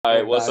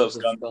Alright, what's up, bags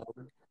of scum?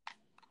 scum.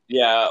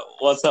 Yeah,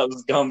 what's up,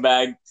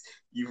 scumbag?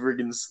 You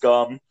freaking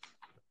scum.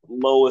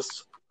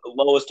 Lowest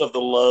lowest of the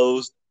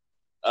lows.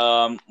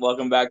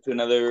 Welcome back to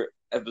another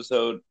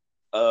episode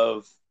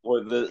or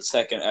the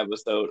second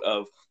episode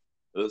of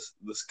the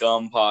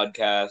Scum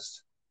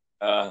Podcast,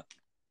 uh,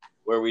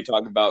 where we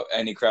talk about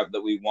any crap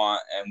that we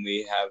want and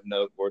we have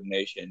no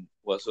coordination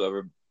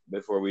whatsoever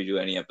before we do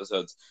any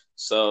episodes.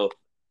 So,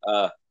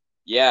 uh,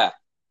 yeah,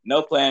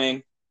 no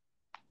planning,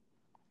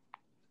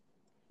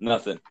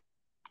 nothing.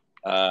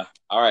 All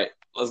right,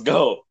 let's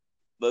go.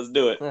 Let's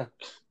do it.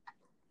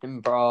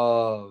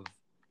 Improv.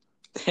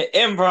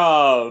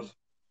 Improv.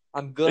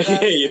 I'm good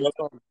at it You know?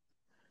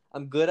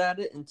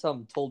 until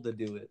I'm told to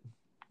do it.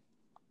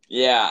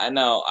 Yeah, I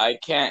know. I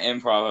can't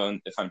improv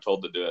if I'm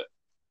told to do it.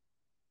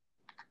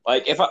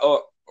 Like if I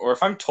or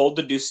if I'm told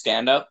to do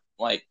stand up,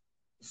 like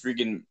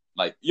freaking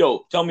like,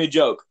 yo, tell me a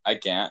joke. I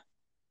can't.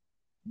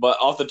 But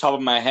off the top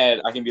of my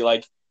head, I can be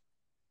like,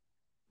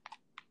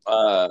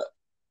 uh,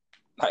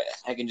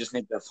 I can just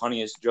make the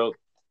funniest joke.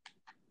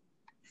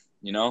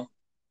 You know?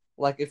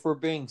 Like if we're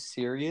being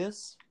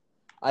serious,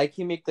 I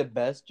can make the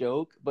best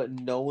joke, but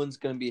no one's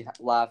gonna be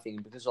laughing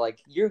because they're like,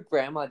 "Your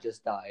grandma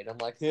just died." I'm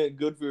like, "Yeah,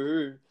 good for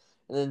her,"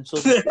 and then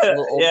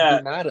they'll all be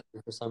Yeah. mad at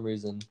me for some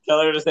reason. Tell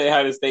her to say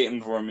hi to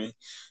Staten for me.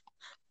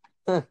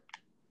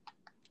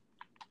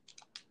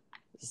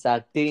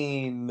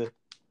 Satin.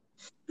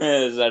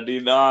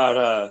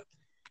 Zadinara.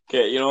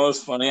 Okay, you know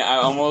what's funny? I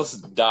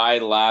almost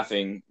died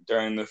laughing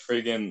during the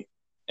freaking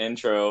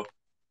intro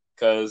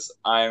because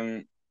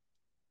I'm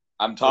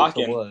Wait, to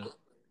talking what?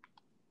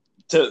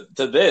 to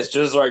this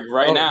just like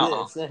right Oh,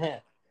 now.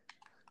 this.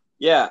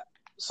 Yeah.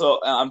 So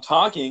I'm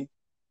talking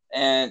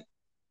and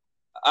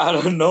out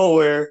of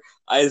nowhere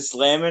I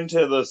slam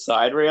into the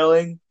side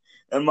railing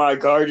and my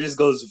car just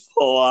goes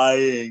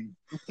flying.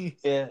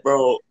 Yeah.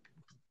 Bro,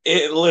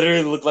 it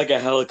literally looked like a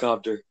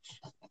helicopter.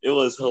 It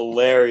was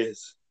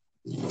hilarious.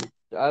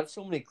 I have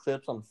so many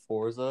clips on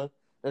Forza.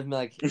 There's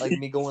like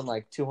me going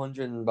like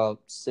 200 and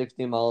about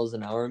 60 miles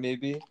an hour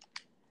maybe,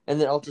 and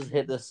then I'll just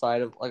hit the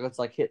side of like it's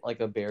like hit like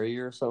a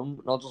barrier or something,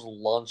 and I'll just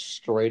launch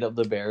straight up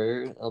the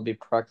barrier. And I'll be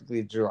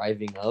practically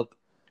driving up,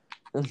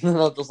 and then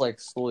I'll just like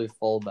slowly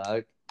fall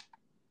back.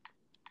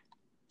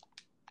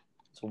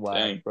 It's whack,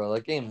 Dang. bro.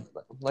 That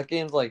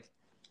game's like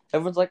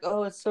everyone's like,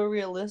 oh, it's so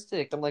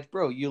realistic. I'm like,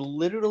 bro, you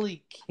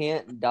literally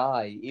can't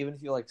die even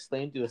if you like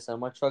slam into a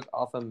semi truck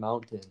off a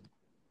mountain.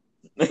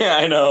 Yeah,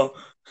 I know.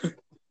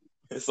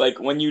 It's like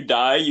when you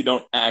die, you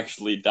don't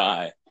actually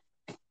die.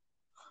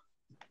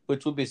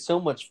 Which would be so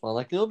much fun.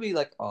 Like it'll be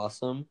like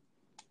awesome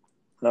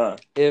Huh.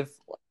 if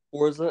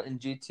Forza and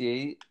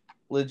GTA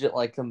legit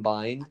like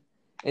combined.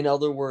 In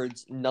other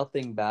words,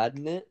 nothing bad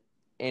in it,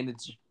 and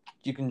it's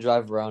you can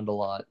drive around a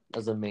lot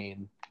as a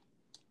main.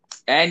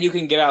 And you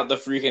can get out the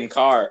freaking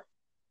car.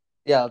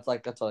 Yeah, it's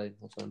like that's what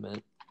I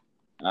meant.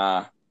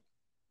 Ah.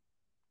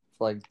 It's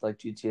like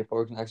GTA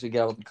 4 can actually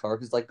get out of the car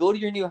because like go to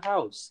your new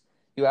house.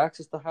 You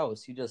access the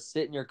house. You just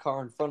sit in your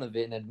car in front of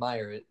it and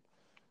admire it.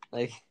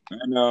 Like, I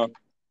know.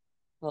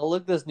 oh,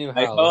 look at this new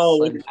Like, house. oh,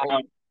 look at how.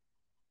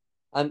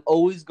 I'm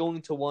always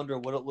going to wonder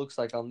what it looks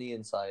like on the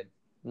inside.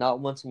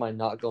 Not once am I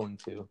not going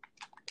to.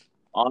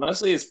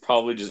 Honestly, it's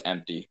probably just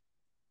empty.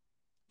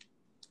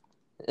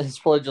 It's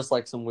probably just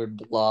like some weird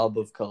blob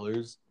of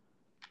colors.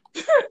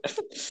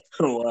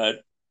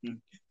 What?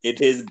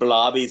 It is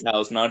Blobby's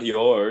house, not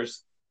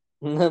yours.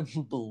 my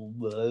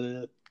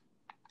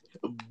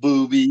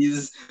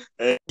Boobies.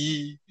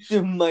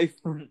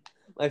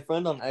 my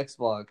friend on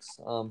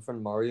Xbox,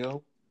 friend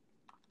Mario,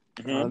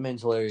 Mm-hmm.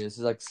 man's hilarious.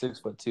 He's like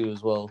 6'2"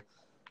 as well,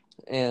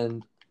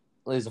 and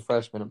he's a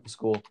freshman at the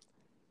school,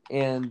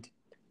 and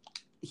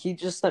he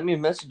just sent me a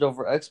message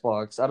over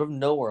Xbox out of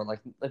nowhere. Like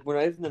we're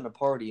not even in a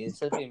party, and he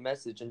sent me a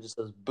message and just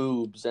says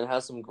boobs and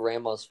has some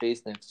grandma's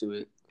face next to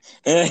it,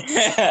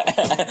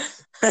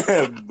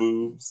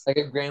 Boobs. like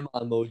a grandma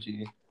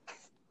emoji.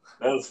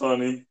 That's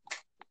funny.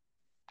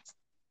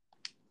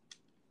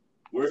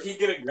 Where'd he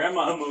get a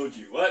grandma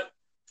emoji? What?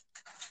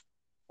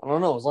 I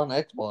don't know. It was on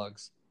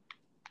Xbox.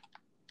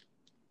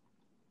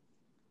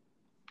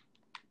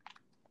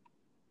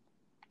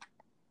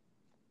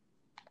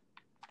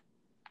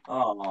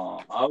 Oh,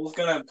 I was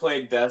gonna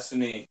play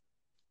Destiny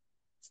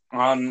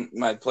on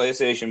my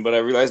PlayStation, but I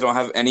realized I don't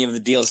have any of the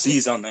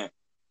DLCs on there.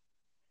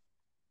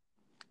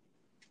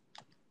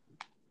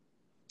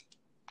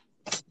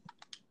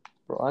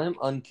 Bro, I am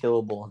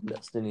unkillable on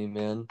Destiny,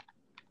 man.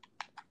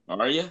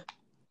 Are you?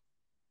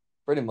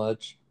 Pretty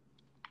much.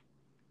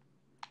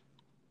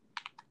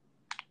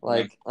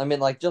 Like, I mean,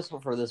 like, just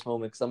for this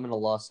moment, because I'm in a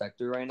lost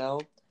sector right now,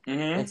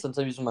 Mm-hmm. and since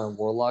I'm using my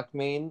Warlock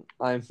main,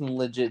 I'm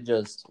legit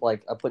just,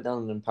 like, I put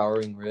down an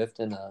Empowering Rift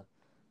and a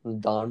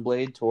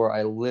Dawnblade to where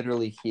I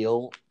literally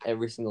heal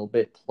every single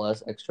bit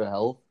plus extra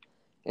health,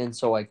 and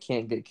so I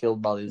can't get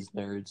killed by these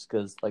nerds,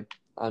 because, like,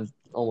 I'm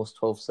almost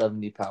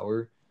 1270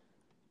 power.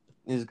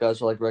 These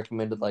guys are, like,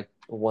 recommended, like,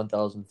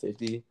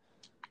 1050.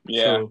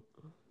 Yeah. So,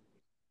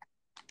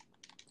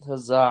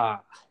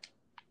 huzzah.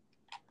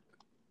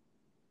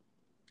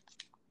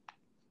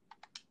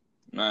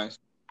 Nice.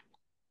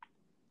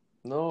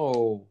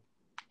 No.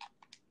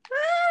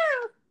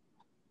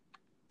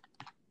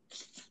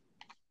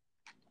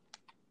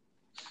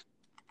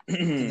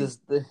 Dude,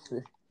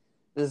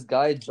 this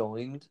guy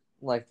joined,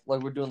 like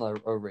we're doing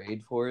a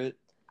raid for it,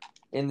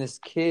 and this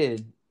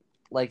kid,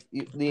 like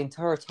the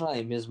entire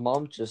time, his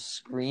mom just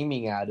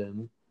screaming at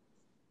him.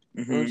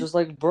 And I'm Hmm. just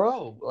like,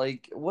 bro,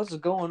 like, what's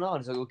going on?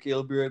 He's like, okay,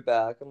 I'll be right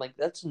back. I'm like,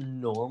 that's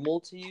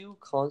normal to you?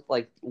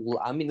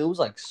 I mean, it was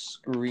like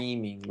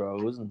screaming, bro.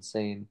 It was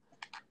insane.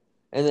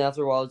 And then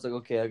after a while, it's like,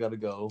 okay, I gotta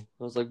go.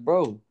 I was like,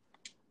 bro.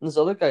 And this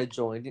other guy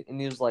joined, and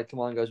he was like, come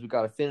on, guys, we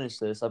gotta finish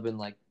this. I went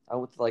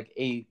to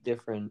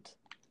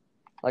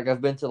like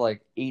I've been to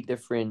like 8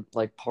 different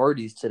like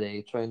parties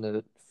today trying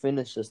to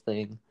finish this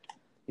thing.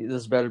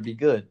 This better be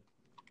good.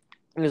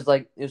 And he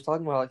was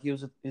talking about like he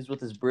was with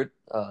this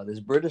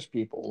British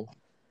people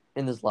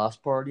in this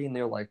last party, and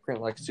they were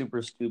like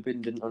super stupid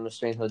and didn't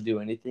understand how to do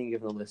anything,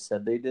 even though they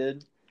said they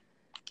did.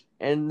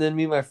 And then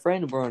me and my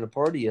friend were on a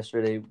party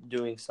yesterday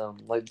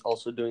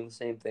also doing the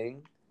same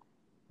thing.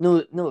 No,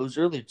 it was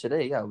earlier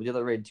today. Yeah, we did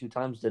that raid 2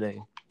 times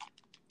today.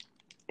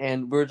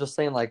 And we were just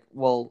saying like,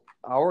 well,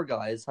 our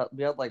guys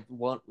we had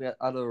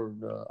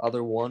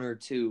other one or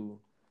two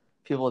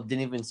people that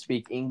didn't even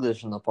speak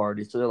English in the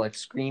party, so they're like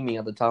screaming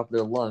at the top of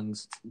their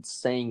lungs,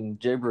 saying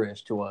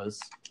gibberish to us.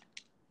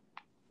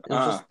 It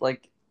was just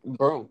like,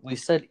 bro, we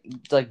said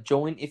like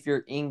join if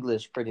you're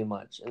English, pretty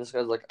much. And this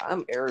guy's like,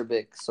 I'm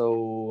Arabic,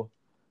 so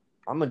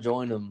I'm gonna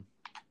join him,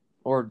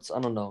 or I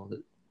don't know,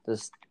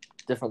 this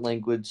different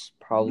language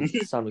probably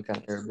sounded kind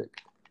of Arabic.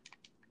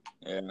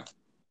 Yeah.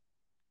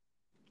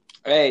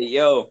 Hey,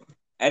 yo,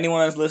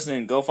 anyone that's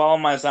listening, go follow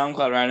my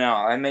SoundCloud right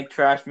now. I make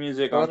trash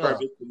music on Shut up.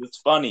 purpose because it's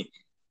funny.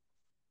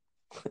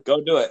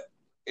 Go do it.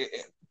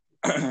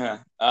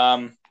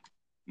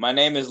 My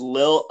name is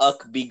Lil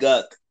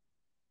Uckbeguck.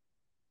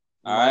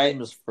 All My right.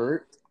 name is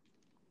Fert.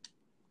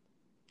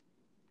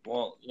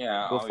 Well,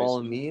 yeah, Go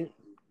follow obviously. me.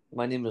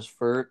 My name is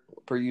Fert,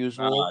 per Uh,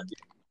 usual,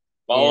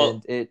 follow.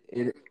 and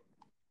it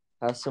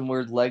has some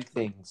weird leg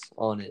things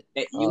on it.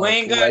 You Like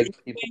ain't got. You leg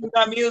people. ain't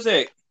got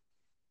music.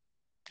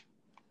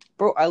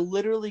 Bro, I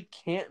literally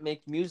can't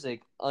make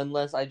music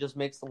unless I just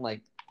make some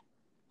like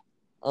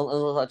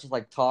unless I just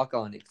like talk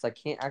on it, because I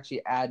can't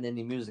actually add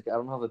any music. I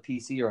don't have a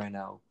PC right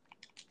now.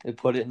 They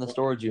put it in the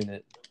storage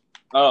unit.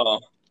 Oh,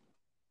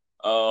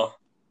 oh,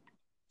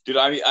 dude,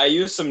 I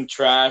use some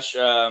trash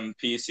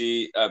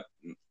PC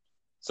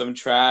some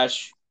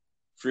trash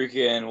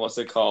freaking what's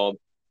it called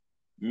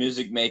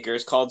music maker.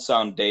 It's called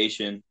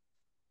Soundation.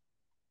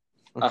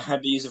 I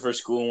had to use it for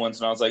school once,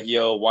 and I was like,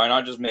 "Yo, why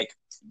not just make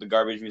the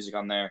garbage music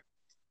on there?"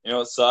 You know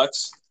what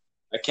sucks?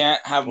 I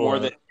can't have more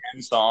than What?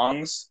 10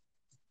 songs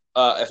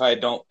if I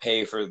don't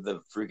pay for the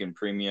freaking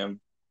premium.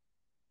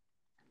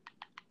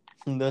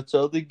 That's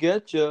how they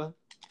get you.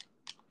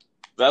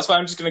 That's why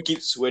I'm just gonna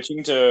keep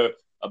switching to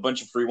a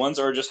bunch of free ones,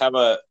 or just have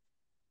a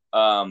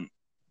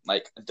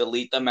like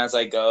delete them as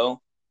I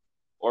go.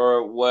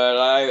 Or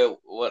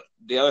what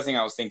the other thing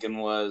I was thinking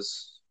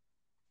was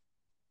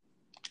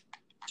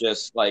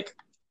just like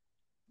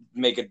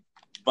make a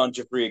bunch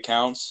of free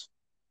accounts.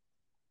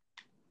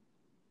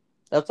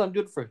 That's not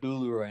good for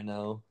Hulu right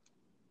now.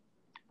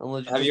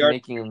 Unless you're Have just you already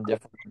making them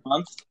different.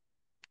 month?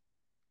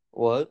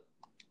 What?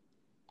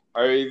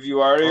 Or have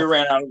you already Huh?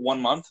 ran out of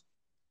 1 month?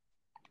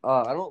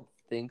 I don't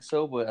think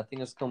so, but I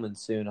think it's coming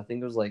soon. I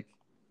think it was like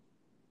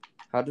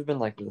had to have been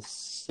like the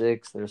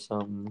 6th or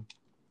something.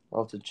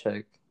 I'll have to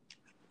check.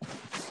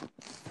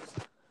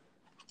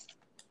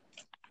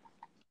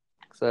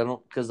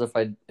 Because if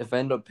I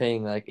end up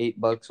paying like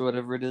 $8 or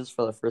whatever it is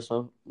for the first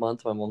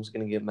month, my mom's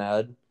gonna get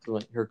mad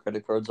because her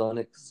credit card's on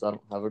it because I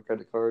don't have a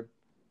credit card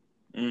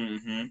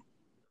Mm-hmm.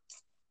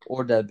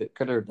 or debit,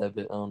 credit or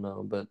debit. I don't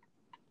know, but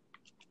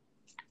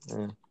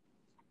yeah.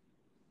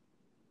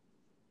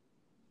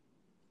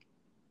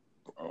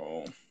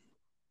 Oh,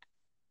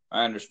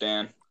 I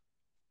understand.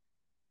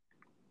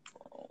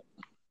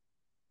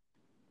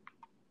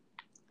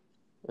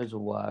 It's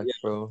whack, Yeah.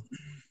 bro.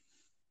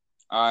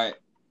 All right.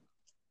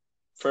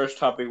 First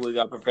topic we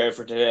got prepared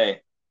for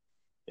today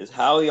is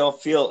how y'all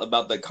feel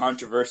about the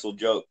controversial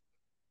joke.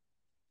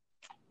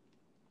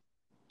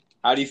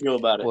 How do you feel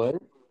about it?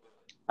 What?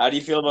 How do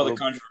you feel about the Oh,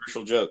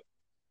 controversial joke?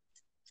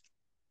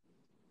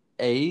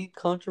 a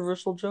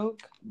controversial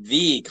joke?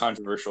 The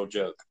controversial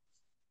joke.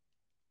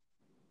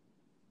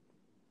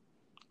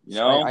 You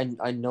So know?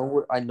 I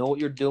know what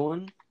you're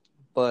doing,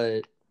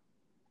 but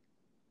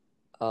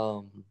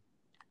um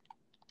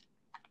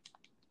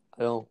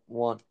I don't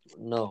want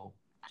no.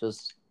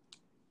 Just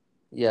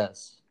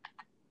yes.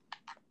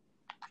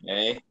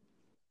 Okay.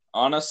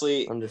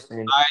 Honestly,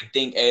 Understand. I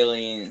think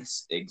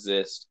aliens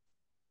exist.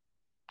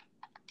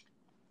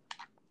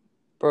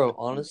 Bro,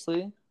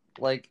 honestly,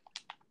 like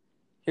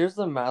here's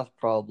the math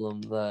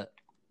problem that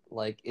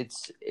like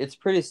it's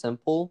pretty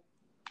simple,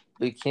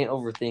 but you can't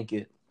overthink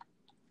it.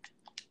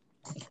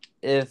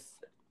 If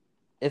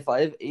if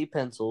I have 8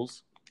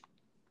 pencils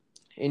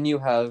and you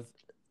have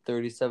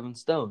 37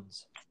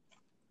 stones,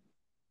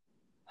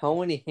 how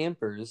many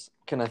hampers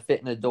can I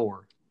fit in a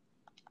door?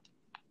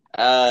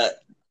 Uh,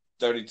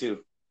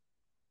 32.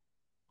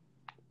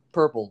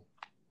 Purple.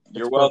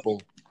 You're It's welcome.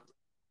 purple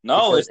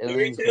No, because it's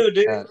aliens don't 32,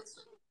 dude. have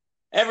cats.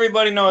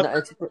 Everybody knows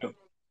No,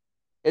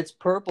 it's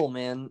purple,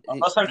 man.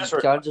 unless I'm You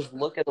just gotta just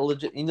look at the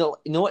legit. You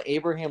know what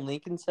Abraham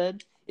Lincoln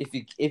said? If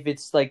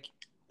it's like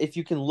if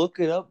you can look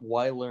it up,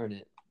 why learn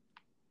it?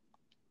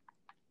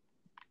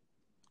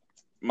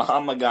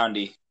 Mahatma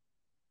Gandhi.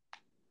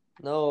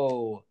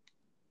 No,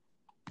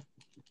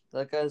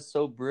 that guy's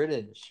so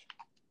British.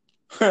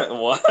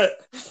 What?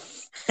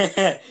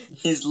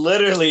 He's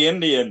literally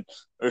Indian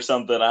or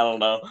something. I don't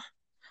know.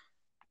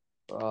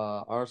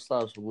 Our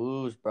stuff's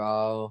woos,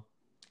 bro.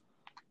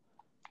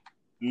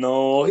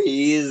 No,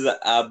 he's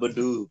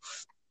Abadu.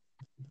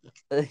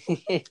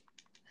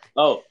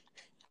 Oh,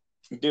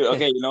 dude.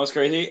 Okay, you know what's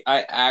crazy?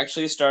 I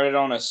actually started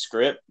on a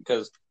script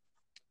because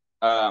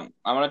I'm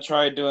gonna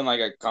try doing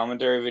like a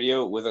commentary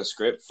video with a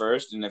script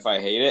first, and if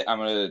I hate it, I'm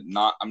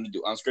gonna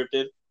do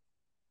unscripted.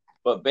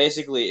 But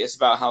basically, it's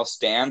about how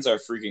stands are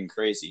freaking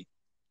crazy.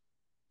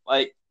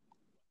 Like,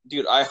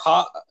 dude,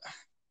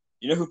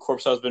 you know who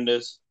Corpse Husband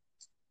is?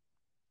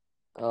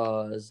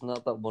 It's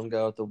not that one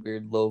guy with the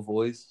weird low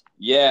voice.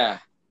 Yeah,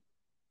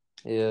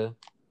 Yeah.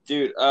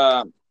 dude.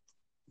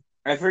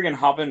 I freaking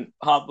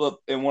hop up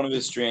in one of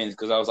his streams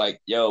because I was like,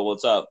 "Yo,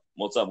 what's up?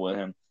 What's up with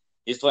him?"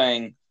 He's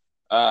playing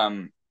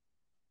Among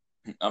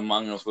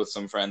Us with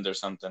some friends or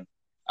something.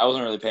 I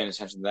wasn't really paying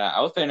attention to that.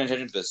 I was paying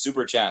attention to the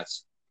super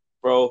chats,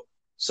 bro.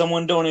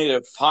 Someone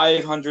donated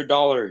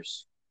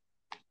 $500.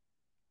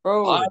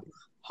 Bro,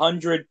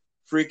 $500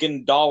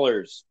 freaking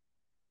dollars.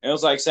 And it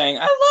was like saying,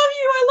 "I love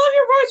you. I love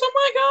your voice. Oh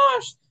my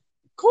gosh, is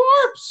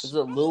Corpse."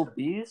 it Lil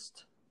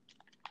Beast?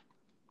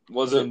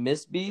 Was Is it it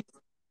Miss Beast?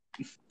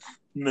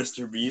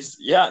 Mr. Beast?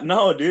 Yeah,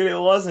 no, dude, it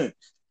wasn't.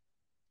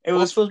 It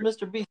Well, was. if it was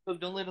Mr. Beast, it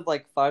donated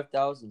like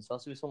 5,000, so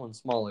I'll be someone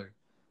smaller.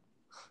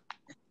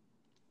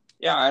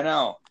 Yeah, I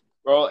know,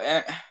 bro.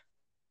 And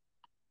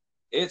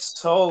it's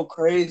so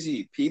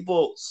crazy.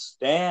 People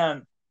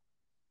stand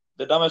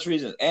the dumbest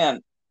reasons.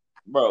 And,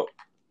 bro,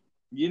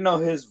 you know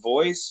his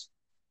voice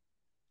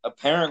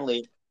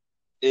apparently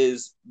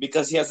is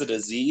because he has a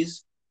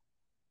disease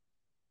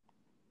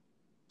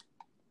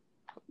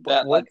But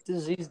that, like, what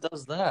disease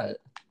does that?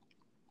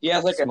 he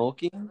has, like, a.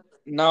 Smoking?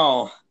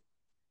 No,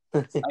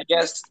 I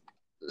guess,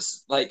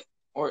 like,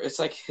 or it's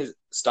like his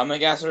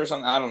stomach acid or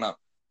something. I don't know.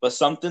 But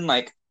something,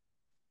 like,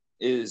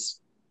 is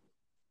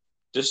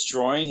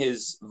destroying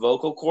his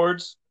vocal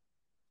cords.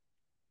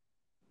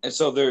 And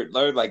so they're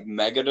like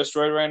mega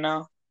destroyed right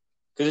now.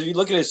 Because if you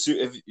look at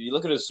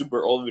his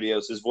super old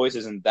videos, his voice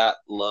isn't that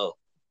low.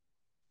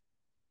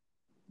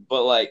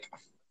 But like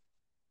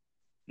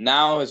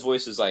now, his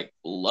voice is like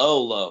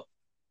low.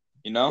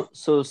 You know?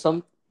 So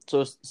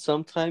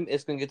sometime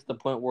it's gonna get to the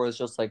point where it's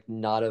just like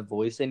not a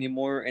voice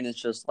anymore, and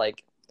it's just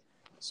like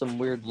some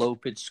weird low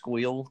pitched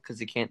squeal because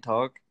he can't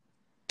talk.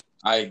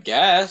 I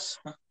guess.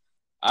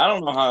 I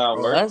don't know how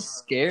that Bro, works. that's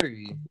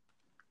scary.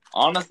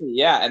 Honestly,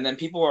 yeah. And then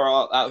people are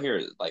all out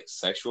here like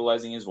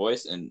sexualizing his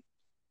voice, and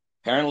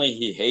apparently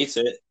he hates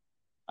it.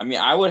 I mean,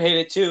 I would hate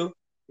it too.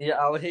 Yeah,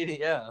 I would hate it.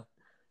 Yeah.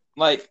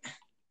 Like,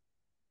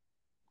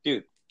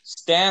 dude,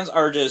 stands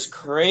are just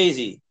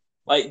crazy.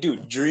 Like,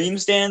 dude, dream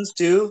stands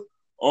too.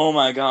 Oh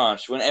my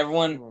gosh! Oh my Whenever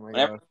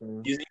gosh,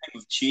 man. using him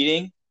with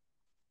cheating,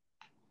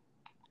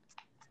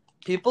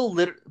 People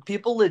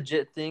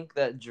legit think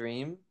that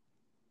Dream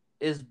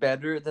is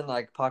better than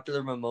like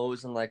Popular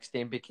Mimose and like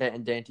Stampy Cat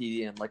and Dan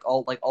TDM, like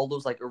all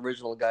those like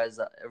original guys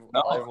that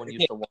no. everyone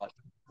used to watch.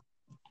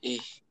 Eh,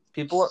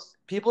 People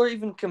are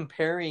even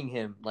comparing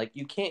him. Like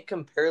you can't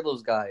compare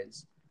those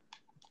guys.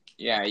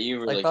 Yeah, you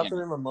Like really can't.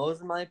 Popular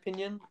Mimose, in my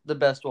opinion, the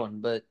best one,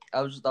 but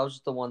that was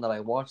just the one that I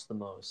watched the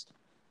most.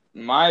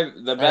 The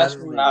I best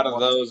haven't one really out of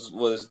watched. those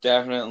was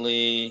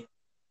definitely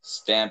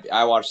Stampy.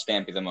 I watched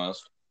Stampy the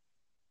most.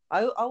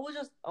 I was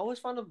just I always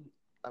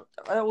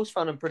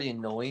found him pretty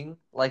annoying.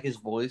 Like his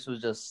voice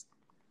was just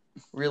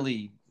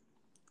really.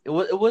 It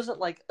wasn't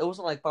like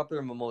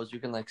Popular Mimose. You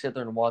can like sit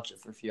there and watch it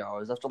for a few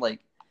hours. After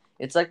like,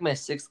 it's like my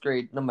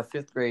my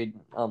fifth grade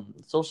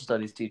social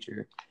studies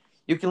teacher.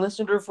 You can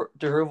listen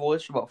to her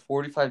voice for about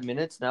 45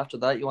 minutes, and after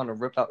that, you want to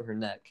rip out her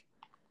neck.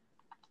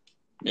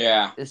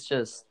 Yeah, It's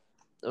just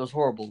it was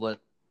horrible, but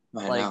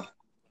I know. like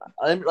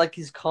I like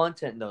his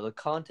content though. The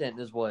content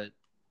is what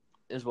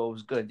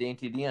was good. The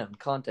NTDM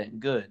content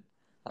good.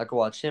 I could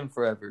watch him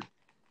forever.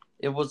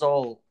 It was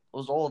all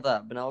of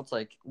that, but now it's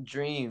like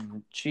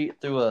dream cheat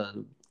through a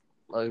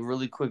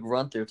really quick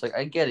run through. It's like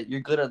I get it,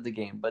 you're good at the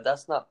game, but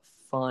that's not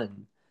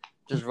fun.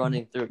 Just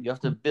running through it. You have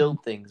to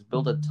build things,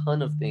 build a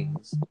ton of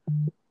things.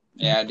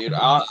 Yeah, dude.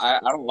 I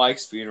don't like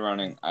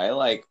speedrunning. I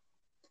like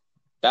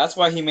that's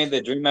why he made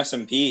the Dream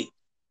SMP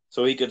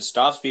so he could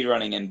stop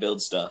speedrunning and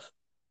build stuff.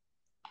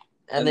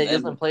 And then he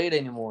And doesn't play it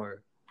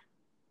anymore.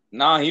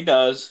 nah, he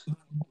does.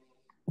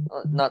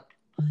 Not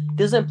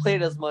doesn't play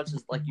it as much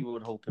as like you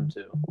would hope him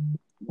to.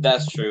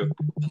 That's true.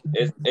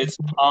 It's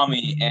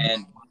Tommy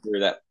and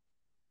that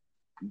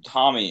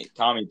Tommy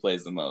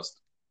plays the most.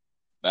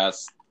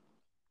 That's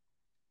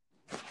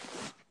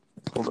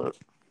Hold up.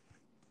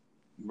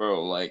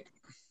 bro. Like,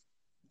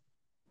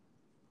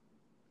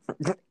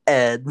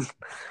 Ed.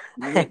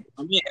 the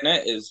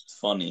internet is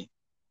funny.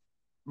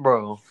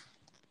 Bro,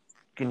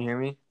 can you hear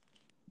me?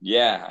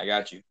 Yeah, I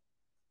got you.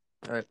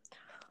 All right.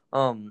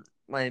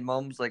 My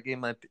mom's like, hey,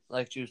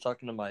 she was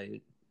talking to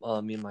me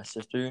and my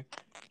sister.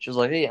 She was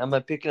like, hey, am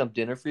I picking up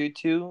dinner for you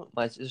too?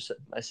 My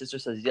sister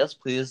says, yes,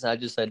 please. And I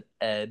just said,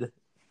 Ed.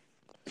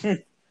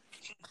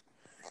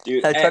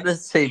 Dude, I tried to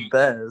say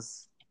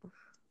Bess.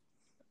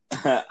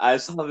 I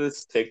saw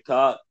this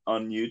TikTok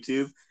on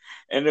YouTube,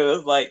 and it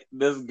was like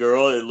this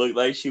girl. It looked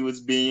like she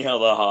was being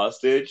held a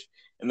hostage.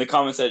 And the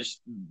comment said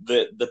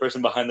the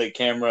person behind the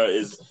camera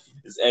is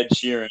Ed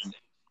Sheeran,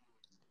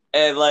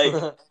 and like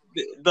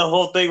the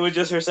whole thing was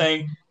just her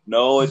saying,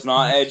 "No, it's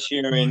not Ed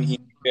Sheeran. He's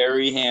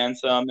very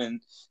handsome and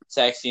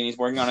sexy, and he's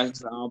working on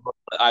his album.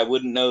 But I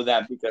wouldn't know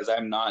that because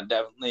I'm not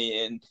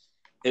definitely in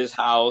his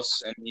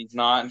house, and he's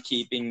not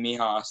keeping me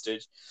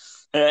hostage."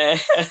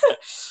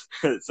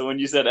 So when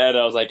you said Ed,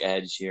 I was like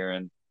Ed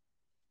Sheeran.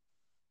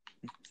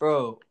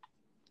 Bro,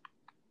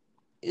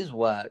 is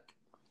whack.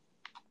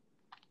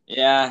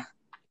 Yeah,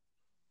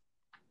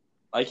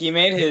 like he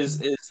made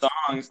his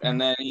songs, and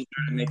then he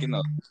started making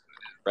those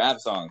rap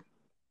songs.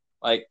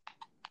 Like,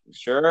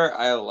 sure,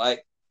 I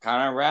like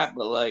kind of rap,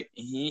 but like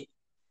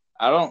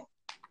I don't.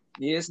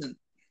 He doesn't.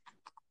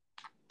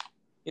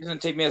 He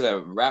doesn't take me as a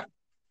rap.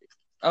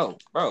 Oh,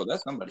 bro,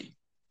 that's somebody.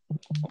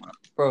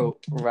 Bro,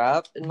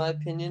 rap, in my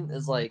opinion,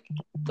 is like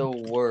the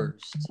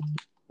worst.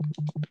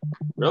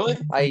 Really?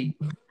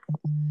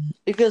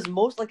 Because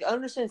most, like, I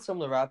understand some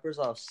of the rappers,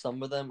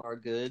 some of them are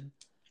good,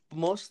 but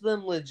most of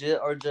them legit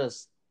are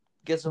just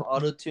get some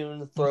auto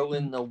tune, throw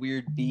in a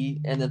weird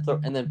beat, and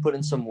then put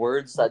in some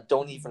words that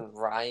don't even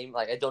rhyme.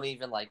 Like, I don't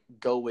even like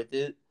go with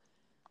it.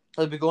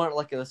 Like, be going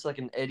at it's like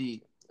an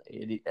Eddie,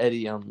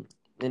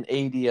 an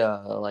 80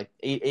 like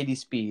 80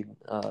 speed,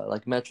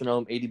 like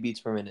metronome, 80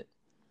 beats per minute.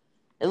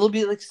 And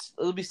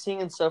it'll be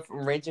singing stuff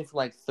ranging from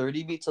like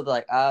 30 beats to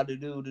like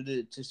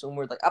to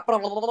somewhere like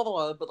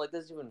but like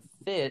doesn't even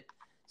fit.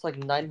 It's like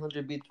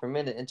 900 beats per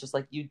minute, and just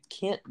like you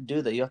can't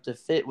do that. You have to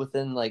fit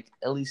within like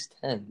at least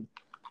 10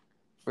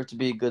 for it to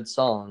be a good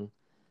song.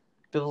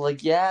 People are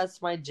like, yeah,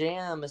 it's my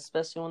jam,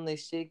 especially when they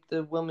shake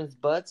the women's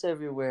butts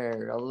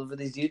everywhere, all over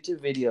these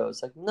YouTube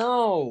videos. Like,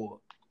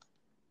 no,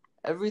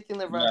 everything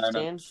that Yeah, rap I know.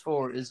 stands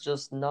for is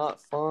just not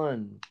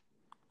fun.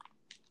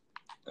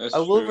 That's I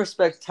will true.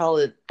 respect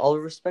talent. I'll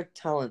respect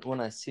talent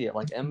when I see it.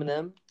 Like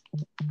Eminem,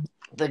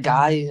 the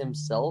guy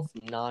himself,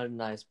 not a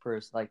nice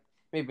person. Like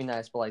maybe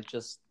nice, but like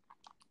just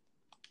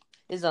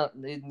he's not.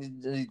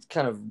 He's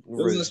kind of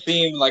rude. Doesn't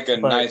seem like a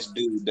But nice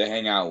dude to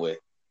hang out with.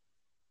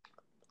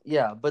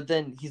 yeah, but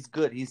then he's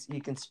good. He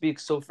can speak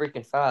so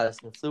freaking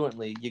fast and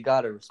fluently. You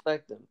gotta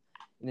respect him.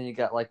 And then you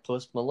got like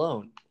Post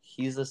Malone.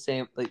 He's the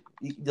same. Like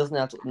he doesn't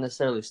have to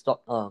necessarily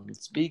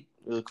speak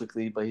really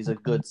quickly, but he's a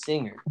good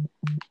singer.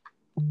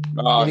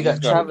 Oh, And you he's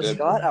got got a Travis good.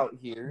 Scott out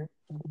here.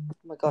 Oh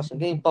my gosh, I'm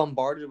getting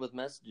bombarded with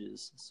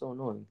messages. It's so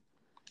annoying.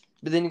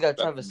 But then you got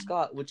Travis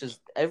Scott, which is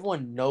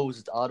everyone knows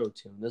it's auto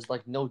tune. There's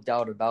like no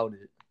doubt about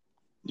it.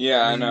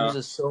 Yeah, And I he know.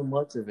 uses so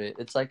much of it.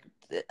 It's like,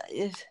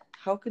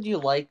 how could you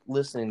like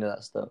listening to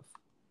that stuff?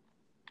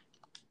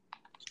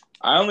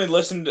 I only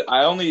listened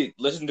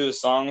to his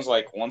songs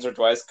like once or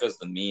twice because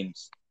the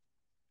memes.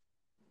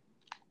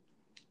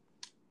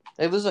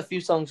 Like, there's a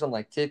few songs on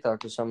like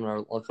TikTok or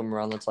something will come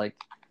around that's like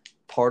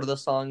part of the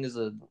song is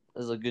a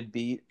good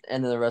beat,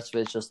 and then the rest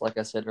of it's just like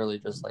I said earlier,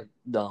 just like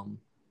dumb.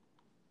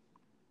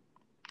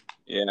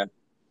 Yeah,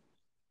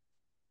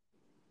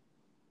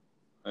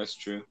 that's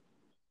true.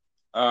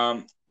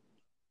 Um.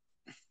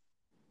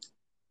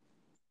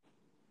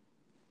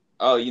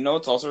 Oh, you know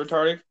what's also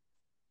retarded?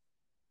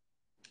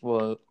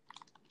 What?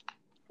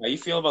 How you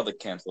feel about the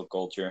cancel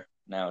culture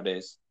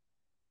nowadays?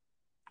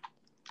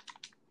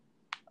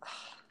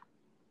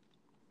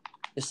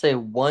 You say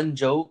one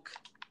joke,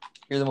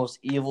 you're the most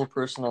evil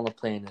person on the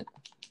planet.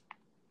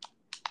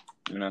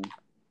 You know,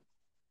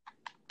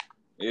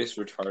 it's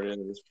retarded at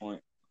this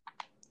point.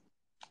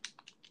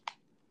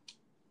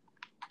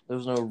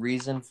 There's no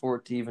reason for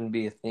it to even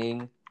be a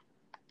thing.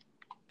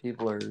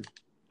 People are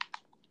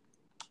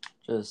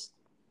just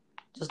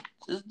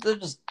they're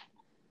just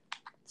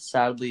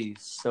sadly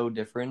so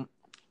different.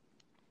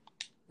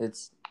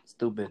 It's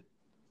stupid.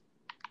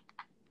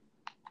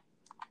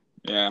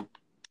 Yeah,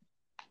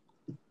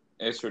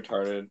 it's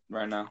retarded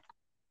right now.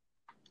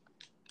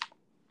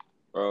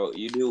 Bro,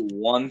 you do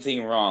one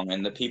thing wrong,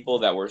 and the people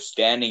that were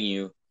standing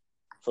you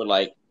for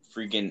like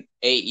freaking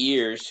 8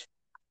 years,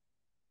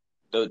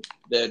 the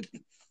the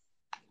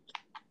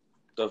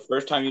the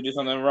first time you do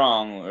something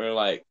wrong, they're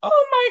like,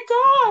 "Oh my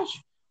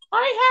gosh,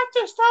 I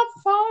have to stop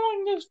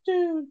following this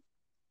dude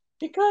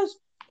because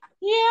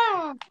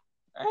yeah, and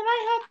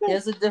I have He to."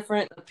 has a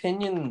different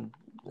opinion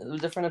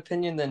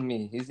than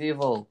me. He's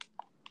evil.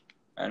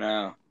 I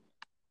know,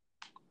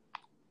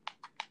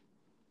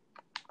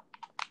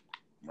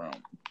 bro.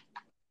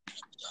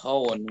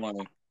 So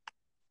annoying.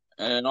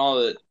 And all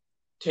the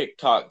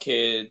TikTok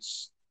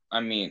kids.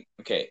 I mean,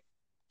 okay,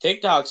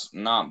 TikTok's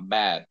not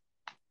bad,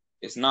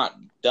 It's not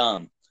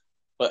dumb.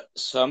 But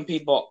some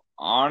people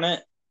on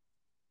it,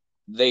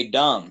 they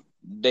dumb.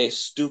 They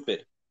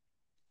stupid.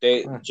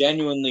 They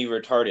genuinely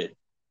retarded.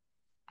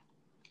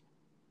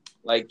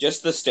 Like,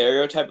 just the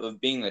stereotype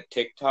of being the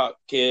TikTok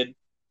kid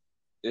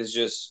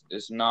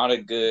is not a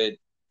good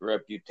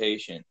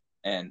reputation,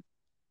 and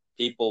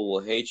people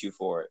will hate you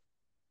for it.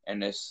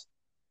 And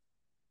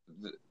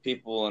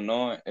people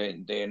annoying.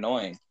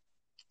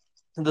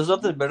 There's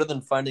nothing better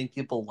than finding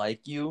people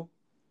like you,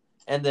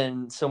 and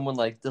then someone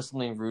like does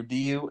something rude to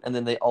you, and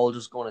then they all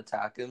just go and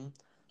attack him.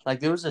 Like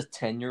there was this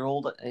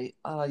 10-year-old. He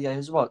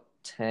was about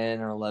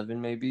 10 or 11,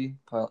 maybe.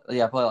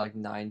 Probably like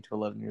 9 to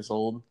 11 years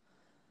old,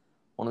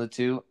 one of the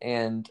two.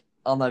 And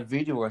on that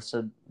video where I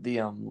said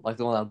like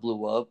the one that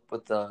blew up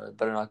with the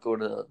better not go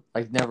to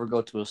like never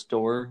go to a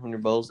store when your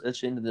bell's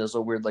itching, and there's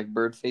a weird like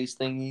bird face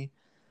thingy.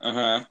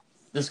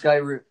 This guy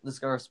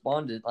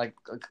responded,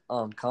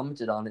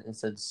 commented on it and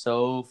said,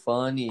 "So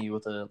funny,"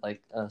 with a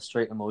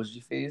straight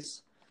emoji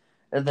face.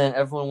 And then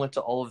everyone went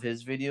to all of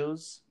his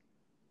videos.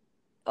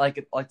 They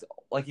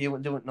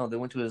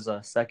went to his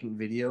second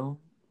video.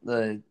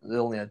 They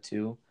only had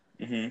two,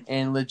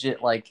 and legit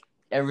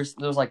there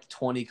was like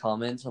 20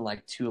 comments and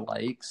like 2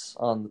 likes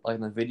on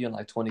the video and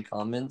like 20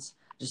 comments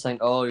just saying,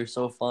 "Oh, you're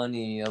so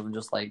funny." I'm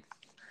just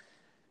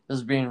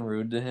being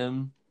rude to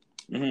him.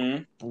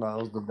 That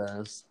was the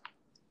best.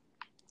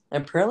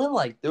 And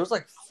apparently, there was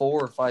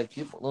 4 or 5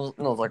 people.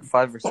 No, it was like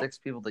 5 or 6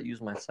 people that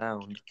used my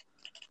sound.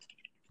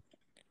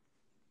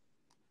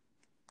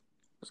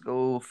 Let's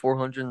go,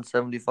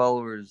 470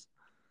 followers.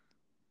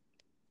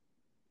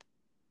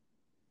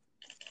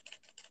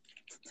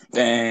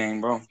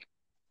 Dang, bro.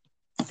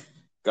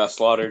 Got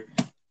slaughtered.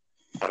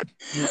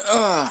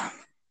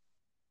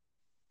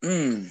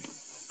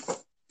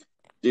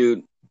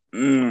 Dude.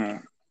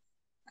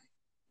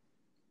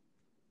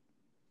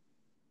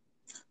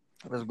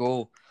 Let's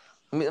go.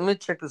 Let me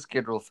check this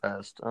kid real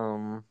fast.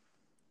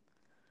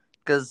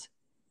 Because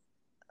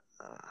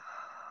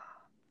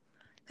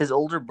his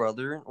older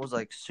brother was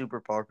super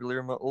popular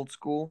in my old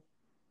school.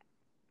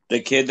 The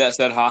kid that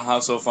said, "Ha,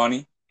 so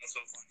funny"?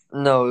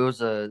 No, it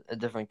was a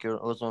different kid.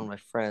 It was one of my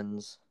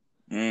friends.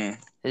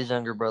 His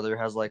younger brother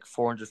has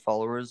 400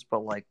 followers,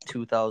 but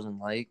 2,000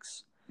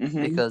 likes.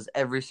 Because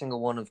every single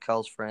one of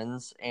Cal's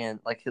friends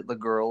and hit the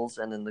girls,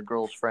 and then the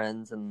girls'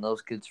 friends, and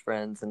those kids'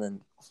 friends, and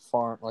then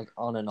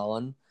on and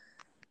on.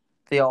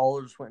 They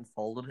all just went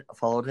and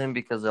followed him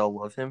because they all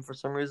love him for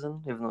some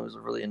reason, even though he was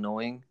really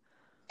annoying.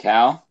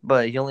 Cal?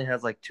 But he only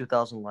has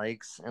 2,000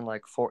 likes and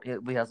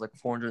he has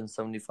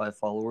 475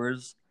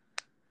 followers.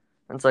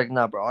 And it's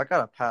nah, bro, I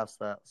gotta pass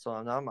that. So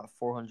now I'm at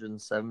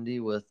 470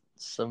 with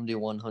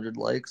 7,100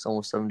 likes,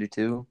 almost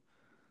 72.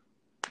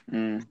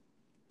 Let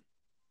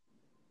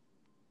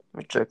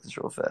me check this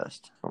real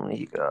fast. How many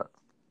he got?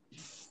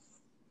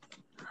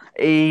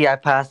 Hey, I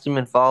passed him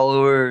in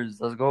followers.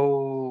 Let's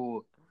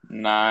go.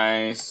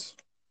 Nice.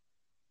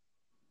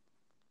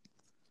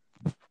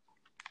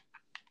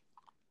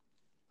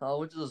 I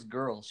went to this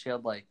girl. She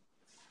had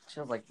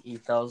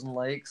 8,000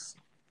 likes.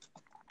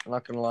 I'm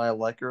not gonna lie, I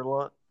like her a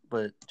lot,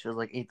 but she has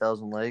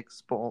 8,000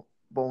 likes, but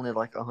only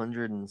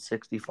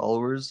 160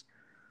 followers.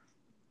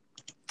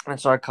 And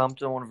so I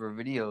commented on one of her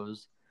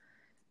videos.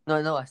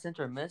 No, I sent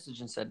her a message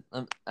and said,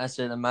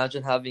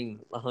 imagine having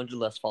 100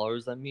 less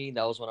followers than me.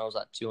 That was when I was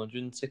at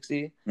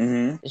 260.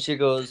 And she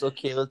goes,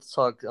 "Okay, let's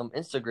talk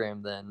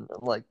Instagram then."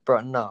 I'm like,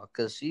 "Bro, no,"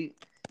 because she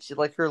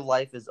her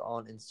life is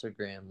on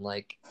Instagram.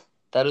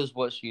 That is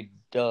what she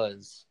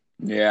does.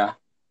 Yeah.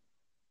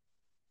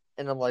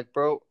 And I'm like,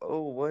 "Bro,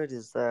 oh, what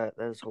is that?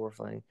 That is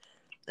horrifying."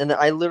 And then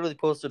I literally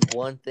posted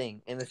one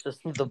thing, and it's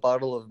just the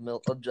bottle of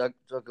milk, a jug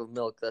of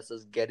milk that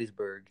says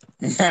Gettysburg.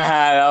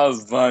 That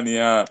was funny,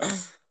 huh?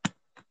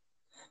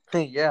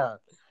 Yeah.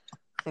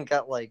 He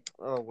got what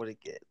did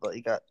he get?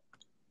 He got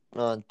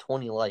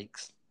 20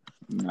 likes.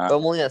 Nah. But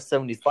I'm only at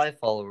 75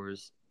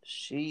 followers.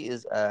 She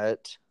is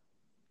at...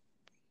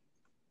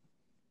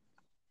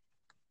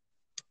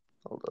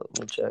 Hold up, let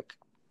me check.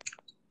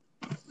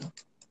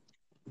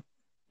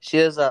 She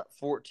is at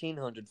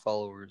 1,400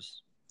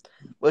 followers.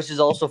 But she's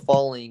also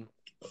following...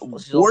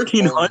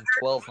 1,400?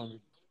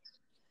 1,200.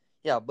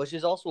 Yeah, but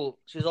she's also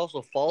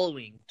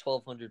following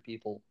 1,200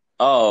 people.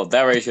 Oh,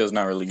 that ratio is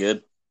not really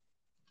good.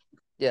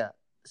 Yeah.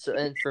 So,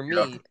 and for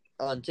me,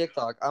 on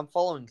TikTok, I'm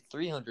following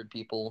 300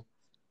 people.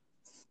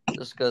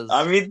 Just because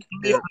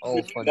they're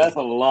all funny. That's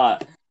a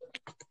lot.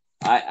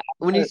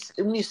 When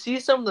you see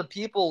some of the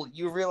people,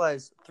 you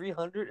realize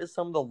 300 is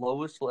some of the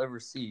lowest you'll ever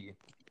see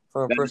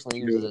from a person that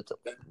uses it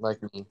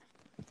like me.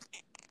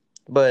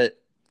 But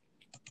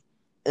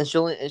she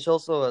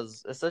also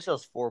has, it says she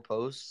has 4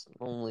 posts.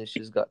 Only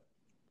she's got...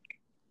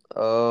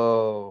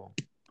 Oh,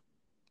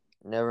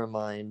 never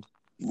mind.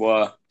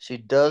 What? She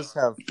does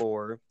have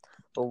 4,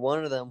 but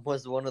one of them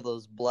was one of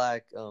those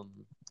black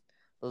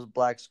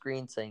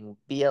screens saying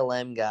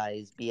BLM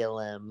guys,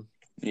 BLM.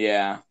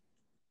 Yeah.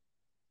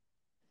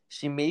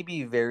 She may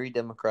be very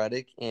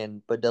democratic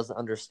but doesn't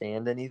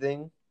understand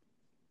anything.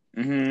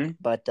 Mm-hmm.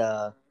 But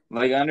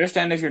Like, I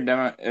understand if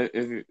you're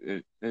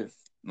if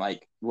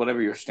like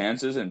whatever your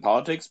stance is in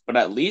politics, but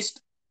at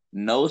least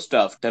know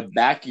stuff to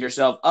back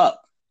yourself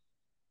up.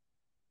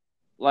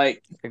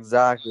 Like,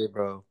 Exactly,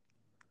 bro.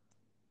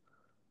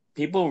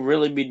 people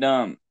really be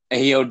dumb.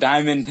 Hey, yo,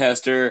 Diamond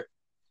Tester.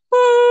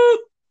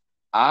 Whoop!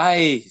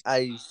 I,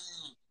 I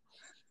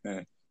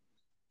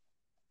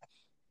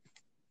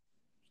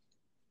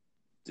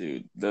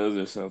dude, those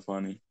are so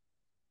funny.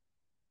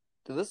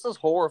 Dude, this is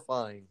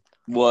horrifying.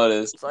 What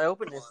is? So I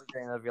opened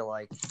Instagram every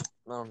like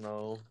I don't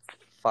know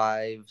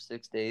 5,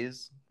 6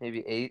 days,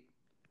 maybe 8,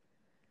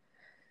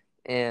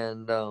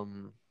 and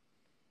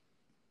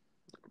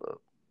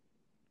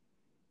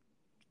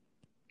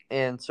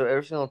so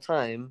every single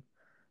time.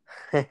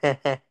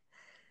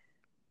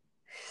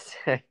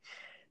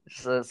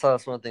 So I saw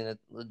this one thing that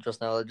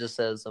just now. It just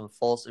says some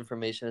false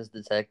information is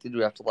detected.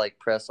 We have to like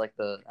press like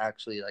the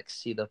actually like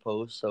see the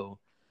post. So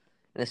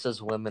and it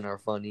says women are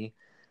funny,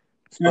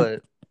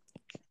 but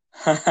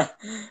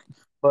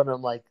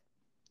I'm like,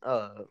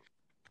 uh,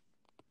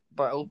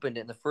 but I opened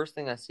it and the first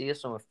thing I see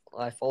is someone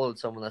I followed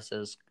someone that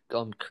says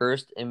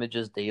cursed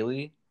images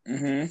daily,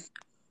 Mm-hmm.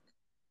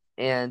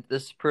 and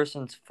this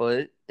person's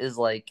foot is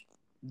like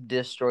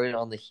destroyed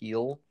on the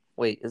heel.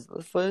 Wait, is it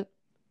the foot?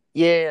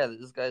 Yeah,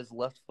 this guy's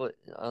left foot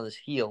on his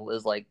heel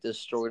is like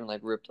destroyed and like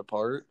ripped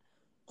apart.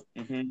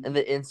 Mm-hmm. And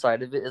the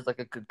inside of it is like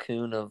a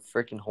cocoon of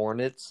freaking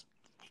hornets.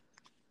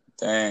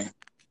 Dang.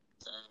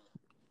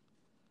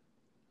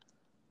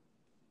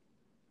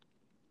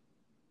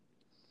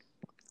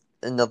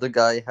 Another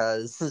guy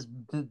has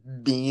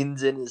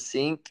beans in his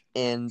sink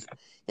and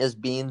he has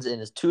beans in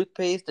his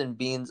toothpaste and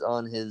beans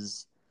on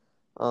his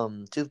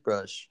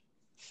toothbrush.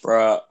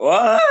 Bruh,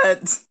 what?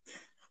 Those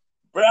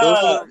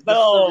are Bruh, this is the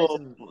no.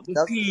 reason The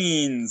that's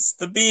beans.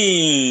 The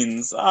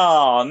beans.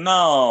 Oh,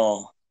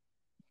 no.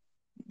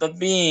 The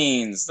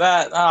beans.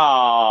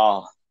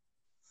 Oh.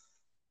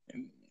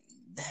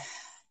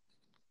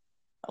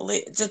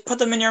 Just put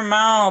them in your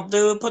mouth,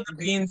 dude. Put the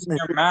beans in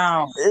your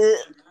mouth.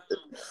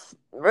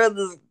 Bro,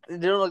 do you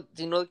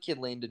know the kid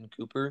Landon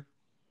Cooper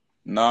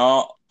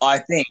No, I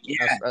think,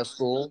 yeah. at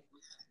school?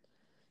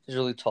 He's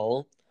really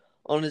tall.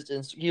 On his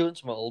he went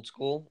to my old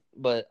school,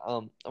 but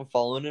I'm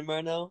following him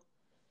right now.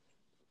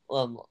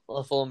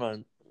 I'll follow him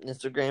on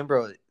Instagram,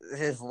 bro.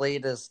 His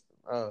latest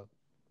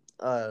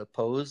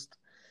post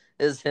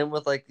is him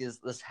with like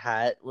this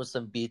hat with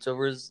some beats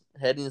over his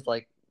head. And he's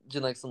like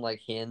doing like some like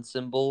hand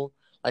symbol,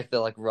 like the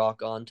like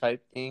rock on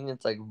type thing.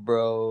 It's like,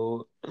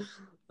 bro,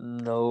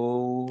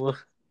 no.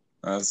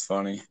 That's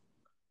funny.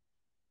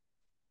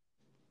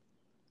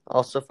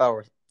 Also,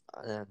 Fower.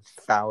 I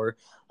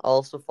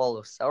also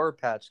follow Sour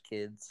Patch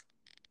Kids.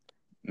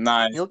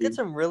 Nice, You'll get dude.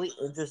 some really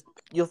interest.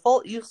 You'll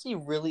see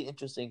really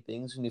interesting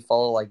things when you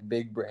follow like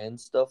big brand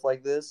stuff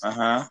like this.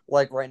 Uh-huh.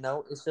 Like right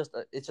now, it's just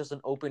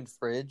an open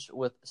fridge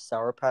with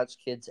Sour Patch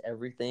Kids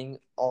everything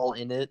all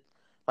in it.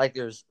 Like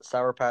there's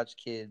Sour Patch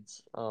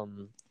Kids,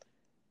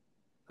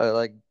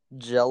 like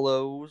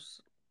Jellos,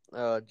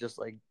 just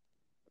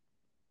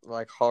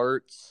like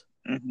hearts.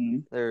 Mm-hmm.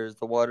 There's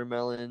the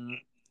watermelon,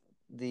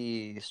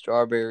 the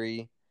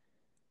strawberry.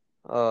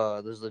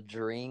 There's the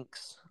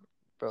drinks,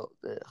 bro.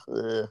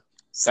 Ugh.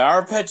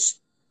 Sour Patch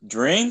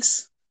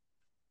drinks?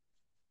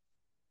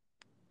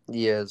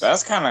 Yes,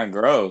 That's kind of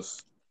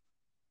gross.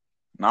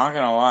 Not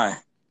gonna lie.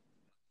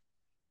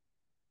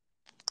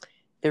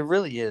 it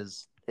really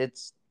is.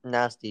 It's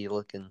nasty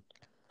looking.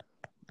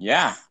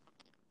 Yeah,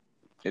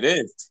 it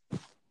is.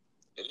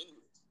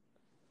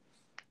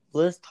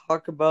 Let's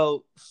talk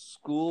about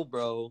school,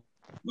 bro.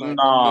 My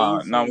No,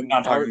 no, we're amazing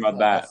not talking art about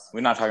that. class.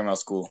 We're not talking about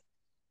school.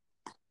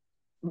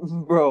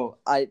 Bro,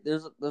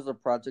 there's a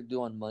project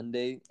due on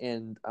Monday,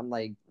 and I'm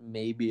like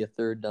maybe a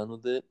third done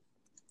with it.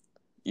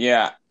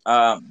 Yeah.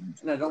 And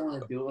I don't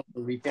want to do it on the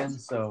weekend,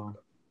 so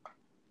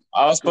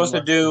good luck to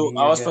I me,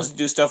 I was supposed guess. to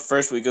do stuff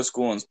first week of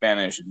school in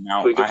Spanish, and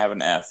now I have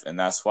an F, and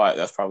that's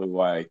probably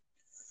why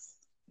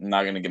I'm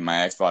not gonna get my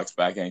Xbox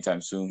back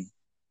anytime soon.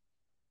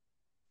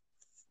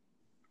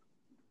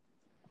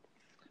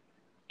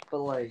 But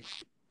like,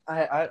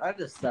 I had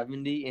a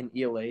 70 in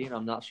ELA, and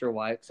I'm not sure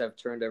why, because I've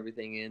turned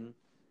everything in.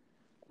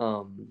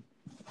 Um,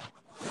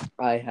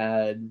 I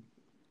had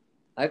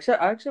I actually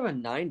have a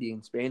 90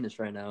 in Spanish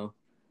right now,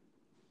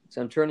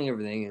 so I'm turning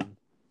everything in.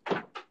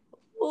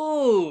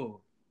 Ooh.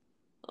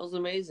 That was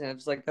amazing. I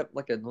just like got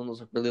like one of those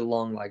like, really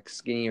long like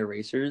skinny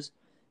erasers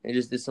and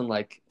just did some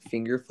like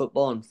finger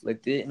football and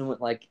flicked it and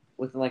went like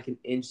within like an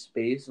inch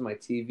space of my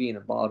TV in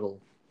a bottle.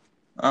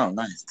 Oh,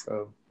 nice.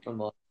 So I'm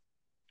on.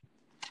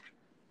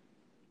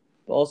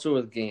 But also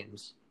with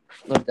games,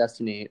 like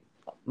Destiny,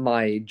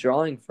 my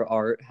drawing for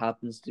art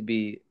happens to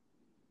be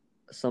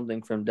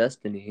something from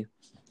Destiny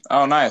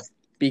Oh, nice.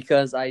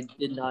 because I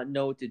did not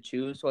know what to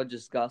choose, so I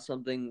just got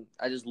something.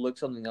 I just looked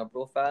something up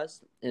real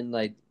fast, and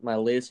like my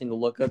latest thing to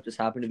look up just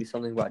happened to be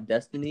something about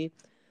Destiny.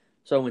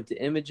 So I went to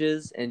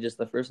images, and just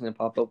the first thing that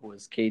popped up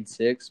was Cade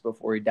 6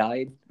 before he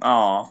died.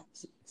 Oh,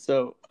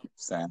 So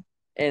sad.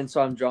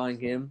 so I'm drawing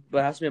him, but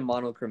it has to be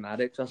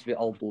monochromatic, so it has to be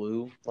all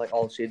blue, like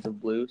all shades of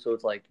blue. So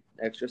it's like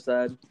extra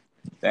sad.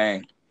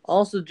 Dang.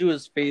 Also drew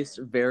his face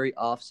very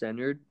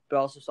off-centered, but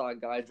also saw a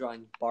guy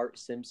drawing Bart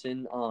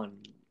Simpson on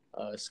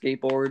a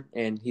skateboard,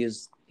 and he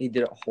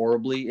did it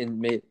horribly and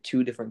made it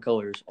 2 different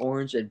colors,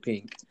 orange and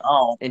pink,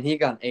 Oh, and he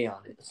got an A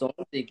on it. So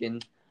I'm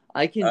thinking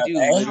I can do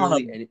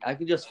literally damn. any. I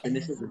can just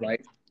finish it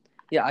right.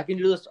 Yeah, I can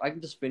do this. I can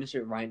just finish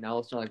it right now.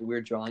 It's not like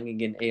weird drawing and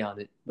get an A on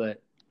it,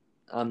 but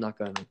I'm not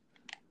gonna.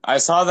 I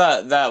saw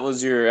that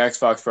was your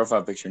Xbox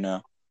profile picture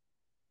now.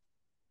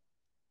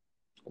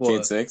 Jade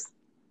What? 6.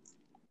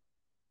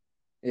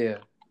 Yeah,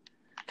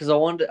 because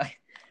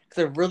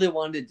I really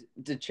wanted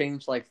to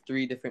change like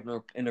 3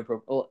 different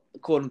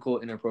quote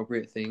unquote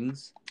inappropriate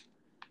things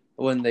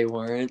when they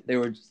weren't. They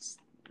were just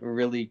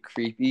really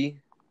creepy.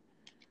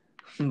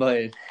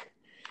 But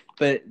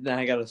then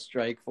I got a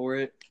strike for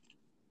it.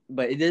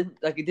 But it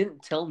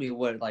didn't tell me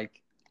what's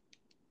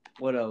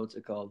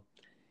it called?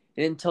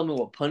 It didn't tell me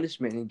what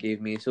punishment it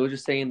gave me. So it was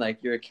just saying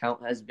like your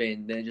account has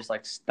been. Then it just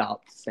like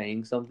stopped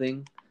saying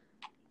something.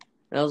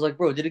 And I was like,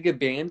 bro, did it get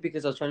banned?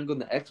 Because I was trying to go in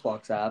the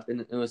Xbox app and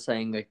it was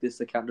saying like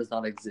this account does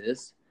not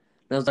exist.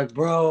 And I was like,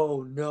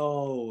 bro,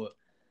 no.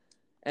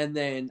 And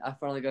then I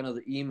finally got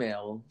another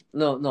email.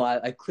 No,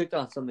 I clicked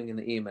on something in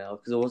the email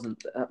because it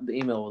wasn't the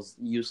email was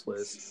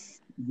useless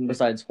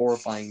besides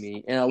horrifying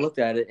me. And I looked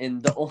at it,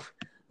 and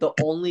the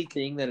only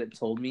thing that it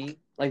told me,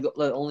 like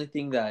the only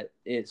thing that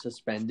it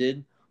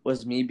suspended,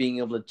 was me being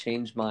able to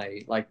change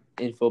my like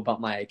info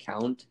about my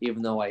account,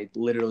 even though I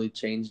literally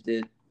changed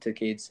it to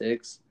Cade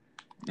 6.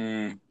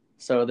 Mm.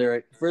 So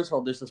first of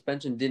all, their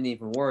suspension didn't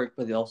even work,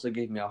 but they also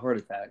gave me a heart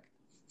attack.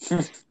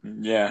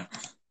 Yeah,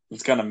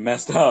 it's kind of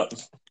messed up.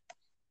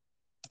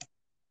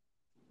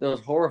 That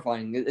was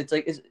horrifying. It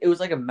was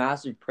like a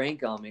massive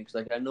prank on me because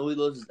like I know he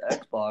loves his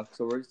Xbox,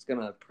 so we're just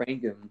gonna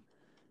prank him,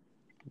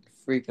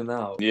 freak him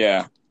out.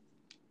 Yeah.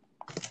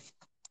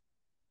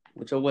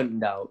 Which I wouldn't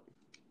doubt.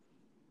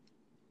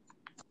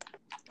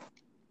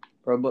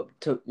 Bro, but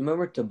you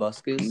remember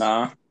Tobuscus?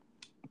 Nah.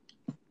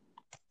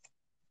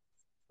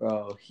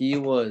 Bro, he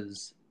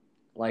was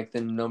like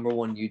the number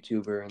 1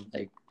 YouTuber in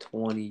like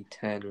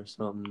 2010 or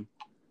something.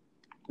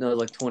 No, it was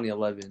like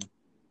 2011.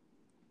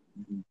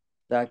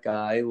 That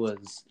guy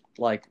was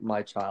like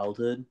my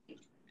childhood.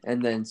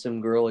 And then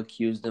some girl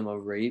accused him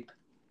of rape,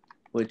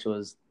 which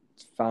was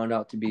found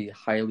out to be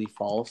highly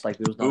false. Like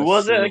there was not Who a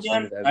was it single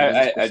again? shred of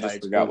evidence I just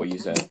besides forgot what you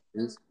said. I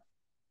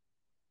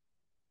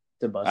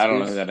don't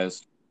know who Tobuscus. that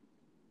is.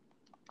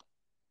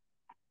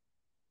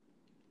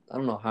 I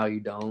don't know how you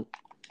don't.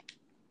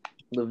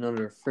 Living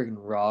under a freaking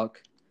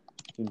rock,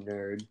 you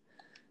nerd.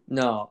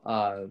 No,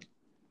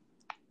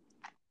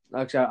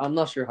 actually, I'm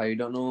not sure how you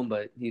don't know him,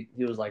 but he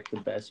was like the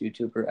best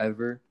YouTuber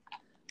ever.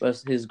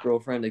 But his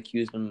girlfriend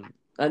accused him.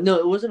 No,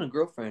 it wasn't a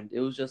girlfriend.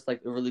 It was just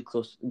like a really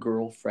close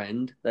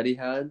girlfriend that he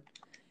had,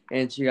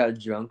 and she got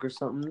drunk or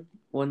something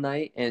one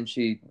night, and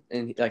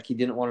like he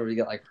didn't want her to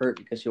get like hurt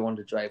because she wanted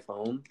to drive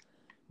home,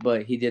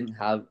 but he didn't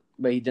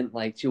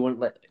like she wouldn't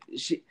let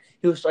she.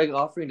 He was like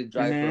offering to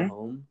drive her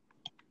home,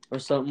 or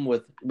something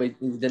but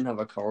he didn't have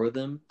a car with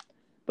him,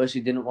 but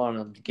she didn't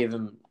want to give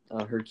him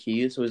her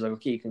keys, so he's like,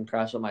 okay, you can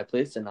crash at my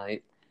place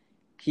tonight.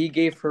 He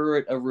gave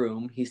her a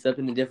room. He slept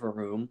in a different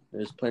room.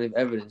 There's plenty of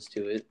evidence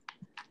to it.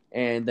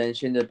 And then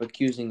she ended up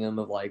accusing him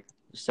of like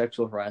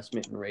sexual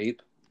harassment and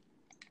rape.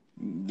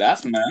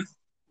 That's mess.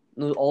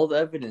 All the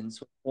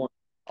evidence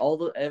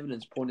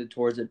pointed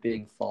towards it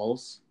being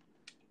false,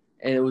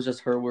 and it was just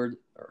her word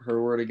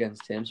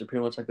against him. So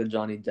pretty much like the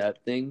Johnny Depp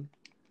thing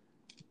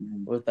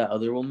with that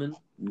other woman.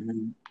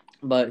 Mm-hmm.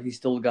 But he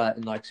still got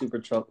in like super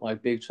trouble,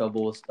 like big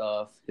trouble with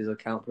stuff. His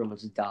account pretty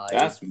much died.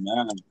 That's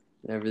mad.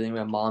 And everything.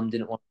 My mom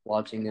didn't want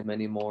watching him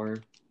anymore.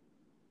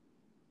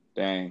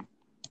 Dang.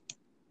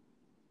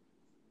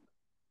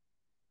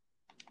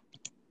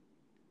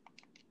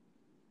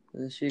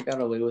 And she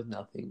got away with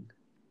nothing.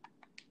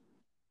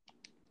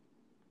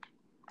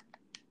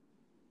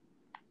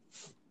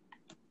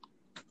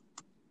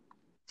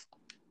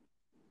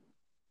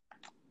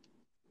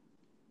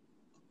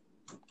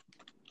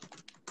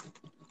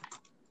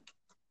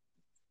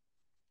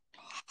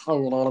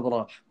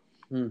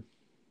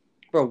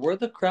 Bro, where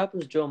the crap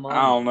is Joe Mama?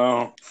 I don't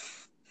know.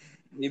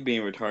 You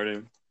being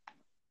retarded.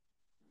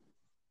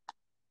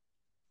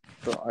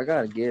 Bro, I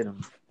gotta get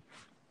him.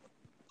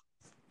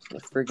 A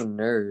freaking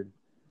nerd.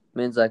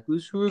 Man's like, we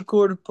should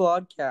record a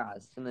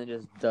podcast, and then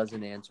just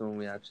doesn't answer when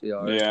we actually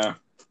are. Yeah.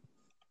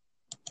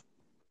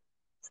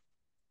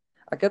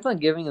 I kept on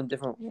giving him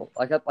different.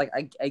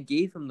 I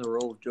gave him the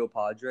role of Joe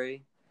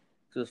Padre.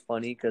 It was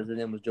funny because his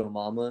name was Joe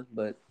Mama,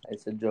 but I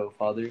said Joe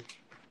Father.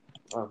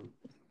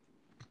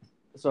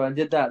 So I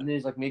did that, and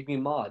he's like, make me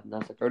mod. And I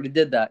was like, I already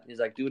did that. He's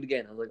like, do it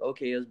again. I was like,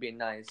 okay, he was being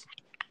nice.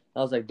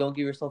 I was like, don't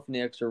give yourself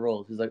any extra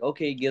roles. He's like,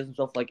 okay, he gives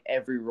himself like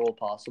every role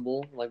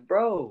possible. I'm like,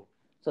 bro.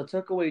 So I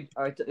took away.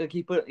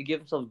 He gave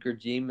himself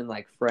Gurjim and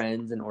like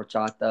Friends and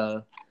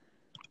Horchata.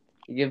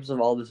 He gives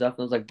himself all this stuff,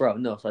 and I was like, bro,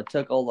 no. So I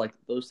took all like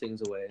those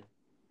things away,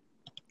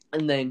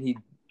 and then he,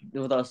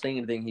 without saying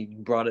anything, he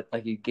brought it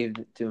like he gave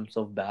it to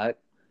himself back.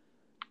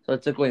 So I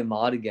took away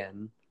mod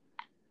again.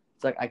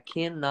 It's like I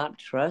cannot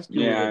trust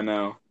you. Yeah, I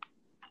know.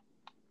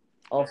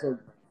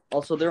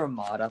 Also, there are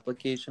mod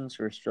applications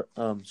for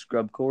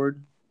scrub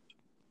cord.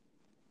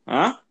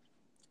 Huh?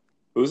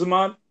 Who's a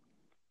mod?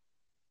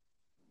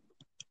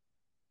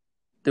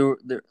 There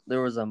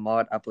was a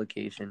mod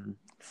application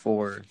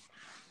for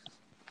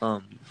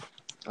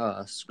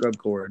scrub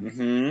cord,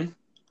 Mm-hmm.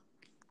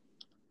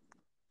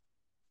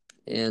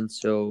 and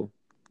so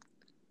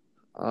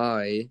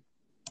I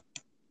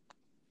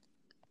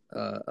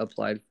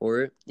applied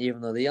for it,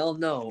 even though they all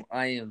know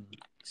I am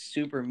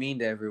super mean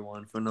to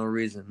everyone for no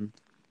reason.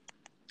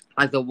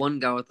 Like the one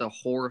guy with the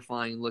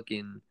horrifying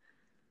looking,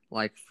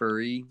 like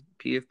furry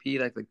PFP,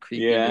 like the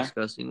creepy, Yeah.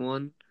 disgusting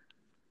one.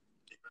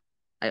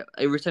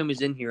 Every time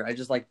he's in here, I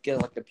just like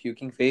get like a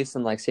puking face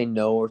and like say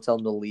no or tell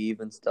him to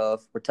leave and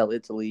stuff, or tell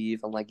it to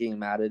leave. I'm like getting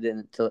mad at it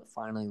until it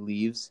finally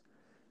leaves.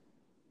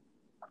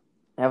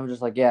 And I'm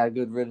just like, yeah,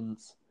 good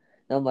riddance.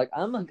 And I'm like,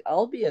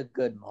 I'll be a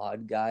good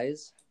mod,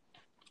 guys.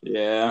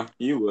 Yeah,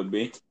 you would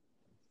be.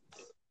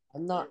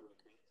 I'm not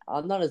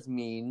as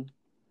mean.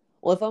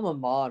 Well, if I'm a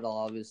mod, I'll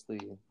obviously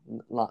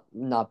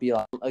not be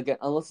like again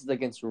unless it's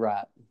against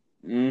Rat.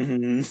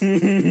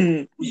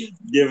 Mm-hmm.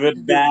 Give it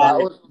Dude, back.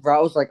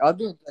 Rat was like, I'll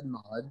be a good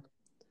mod.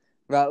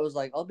 Rat was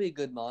like, I'll be a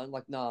good mod. I'm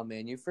like, nah,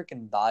 man, you're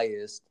freaking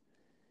biased.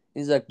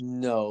 He's like,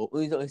 no.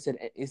 He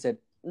said,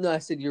 no. I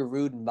said, you're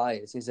rude and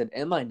biased. He said,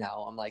 am I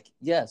now? I'm like,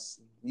 yes.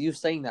 You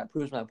saying that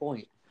proves my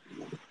point.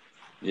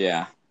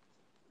 Yeah.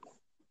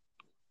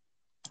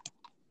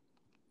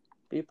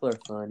 People are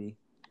funny.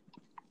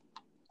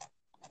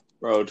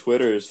 Bro,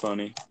 Twitter is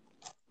funny.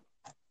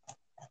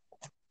 I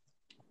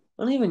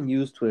don't even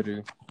use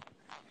Twitter.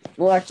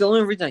 Well, actually, the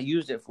only reason I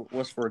used it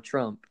was for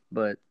Trump,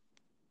 but,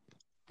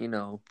 you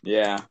know.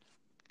 Yeah.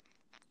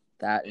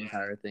 That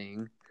entire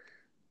thing.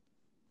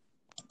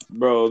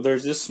 Bro,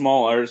 there's this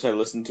small artist I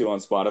listen to on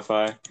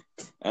Spotify,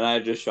 and I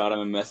just shot him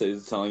a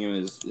message telling him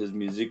his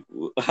music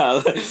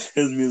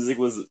his music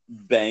was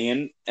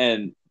banging,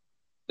 and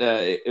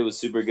it was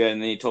super good.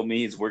 And then he told me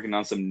he's working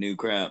on some new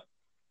crap.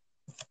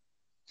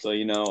 So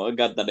I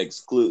got that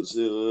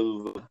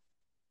exclusive.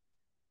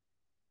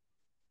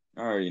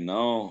 I already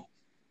know.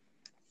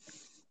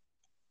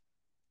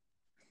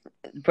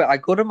 But I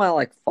go to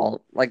my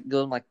go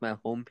to my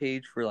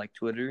homepage for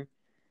Twitter,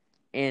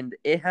 and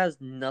it has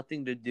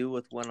nothing to do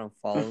with what I'm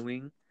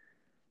following.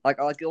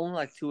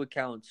 Only 2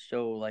 accounts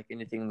show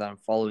anything that I'm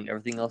following.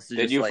 Everything else is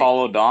Did just you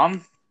follow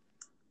Dom?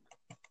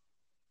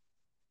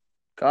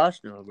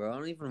 Gosh no, bro. I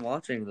don't even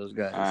watch any of those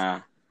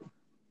guys.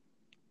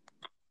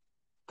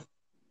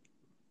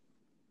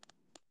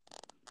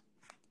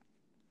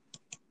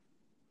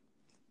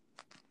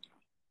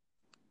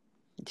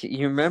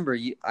 You remember?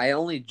 I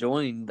only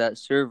joined that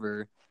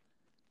server.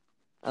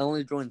 I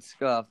only joined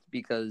Scuffed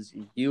because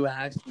you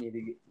asked me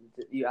to get.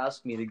 You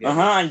asked me to get.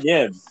 I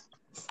did.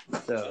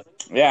 So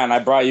yeah, and I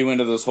brought you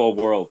into this whole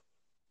world.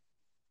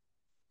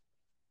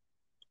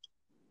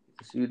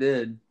 Yes, you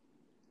did.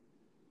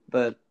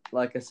 But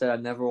like I said, I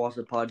never watched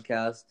a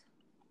podcast.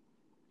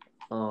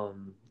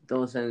 Don't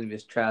listen to any of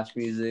his trash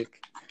music.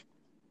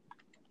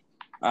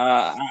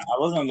 I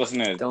wasn't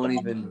listening to I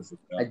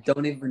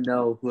don't even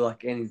know who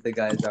any of the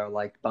guys are,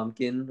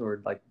 Bumpkin or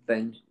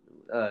Ben,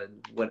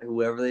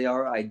 whoever they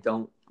are. I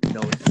don't know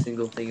a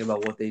single thing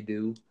about what they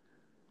do.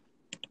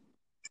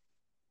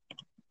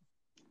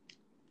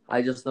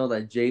 I just know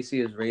that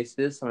JC is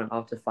racist, and I'm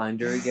off to find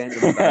her again.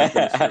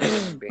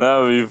 That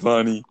would be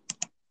funny.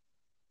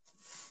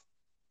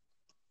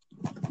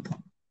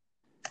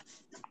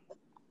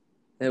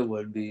 It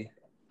would be.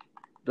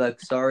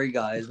 Sorry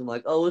guys. I'm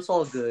like, oh, it's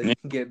all good.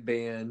 Get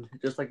banned,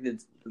 just like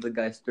the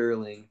guy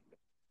Sterling.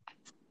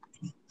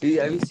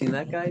 Have you seen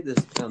that guy?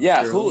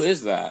 Yeah, Sterling? who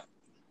is that?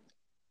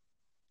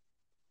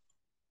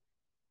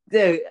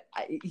 Yeah,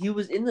 he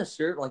was in the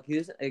shirt.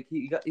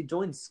 He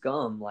joined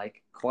Scum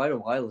quite a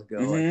while ago.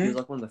 Mm-hmm. He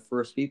was one of the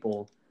first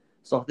people.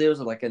 So I thought he was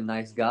a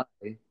nice guy,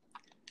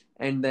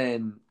 and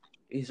then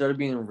he started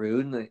being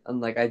rude.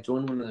 And I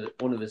joined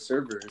one of his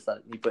servers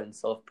that he put in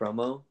self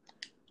promo.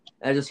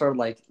 And I just started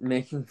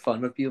making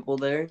fun of people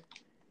there,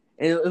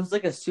 and it was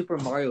a Super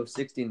Mario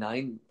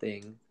 69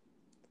 thing.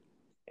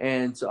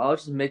 And so I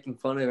was just making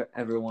fun of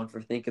everyone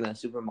for thinking that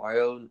Super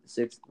Mario and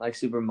Wii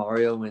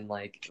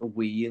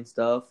and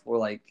stuff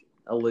were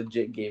a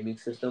legit gaming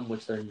system,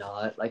 which they're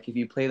not. If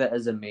you play that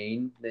as a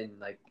main, then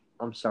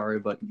I'm sorry,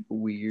 but you're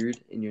weird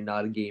and you're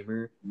not a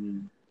gamer.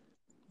 Mm.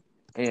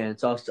 And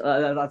so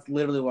that's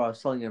literally what I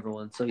was telling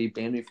everyone. So he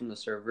banned me from the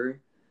server,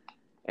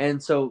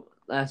 and so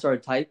I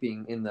started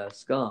typing in the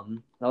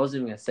Scum. I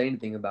wasn't even gonna say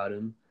anything about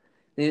him.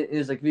 It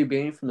was if you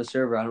ban me from the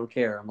server, I don't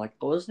care. I'm I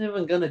wasn't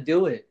even gonna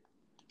do it.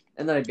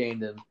 And then I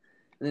banned him.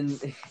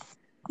 And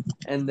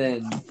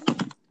then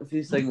a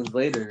few seconds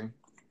later,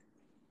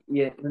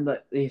 and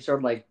he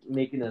started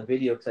making a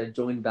video because I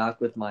joined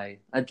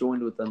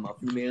with the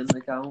Muffin Man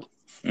account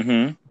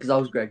because I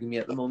was Gregging me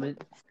at the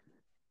moment,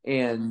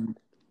 and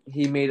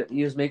he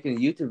was making a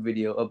YouTube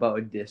video about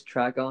a diss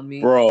track on me,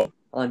 bro,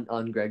 on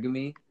Gregging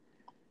me,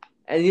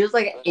 and he was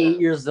 8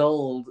 years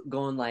old,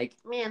 going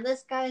man,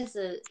 this guy's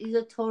he's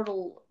a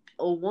total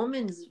a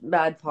woman's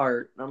bad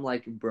part. And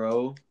I'm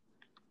bro.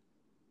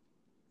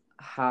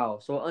 how.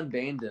 So I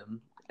unbanned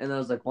him, and I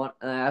was like, "What?"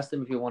 And I asked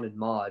him if he wanted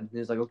mod. And he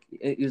was like,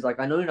 "Okay." He was like,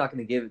 "I know you're not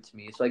going to give it to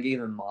me." So I gave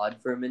him mod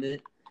for a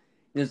minute.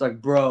 And he was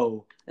like,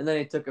 "Bro," and then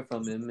I took it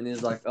from him, and he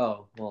was like,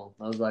 "Oh, well."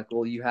 I was like,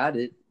 "Well, you had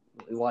it.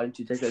 Why didn't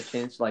you take that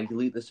chance to like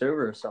delete the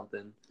server or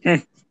something?"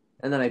 And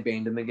then I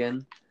banned him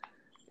again,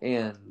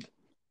 and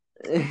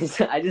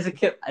I just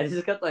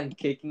kept on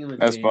kicking him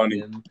and That's banning funny.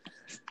 him.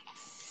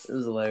 It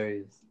was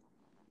hilarious.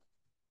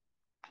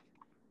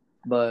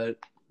 But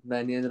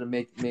then he ended up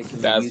making a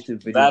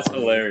YouTube video. That's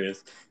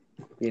hilarious.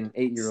 Being an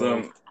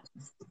 8-year-old.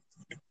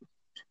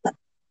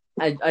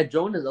 I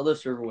joined his other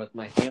server with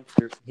my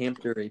hamster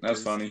rapist.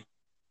 That's funny.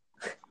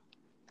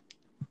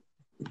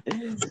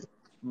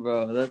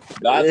 Bro, that's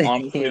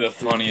honestly the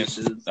funniest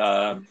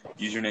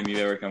username you've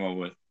ever come up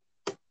with.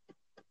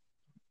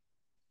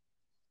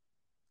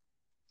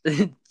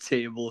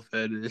 Table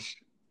fetish.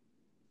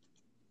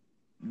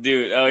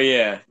 Dude, oh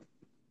yeah.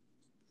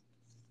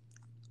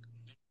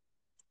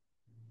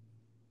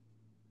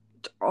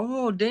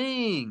 Oh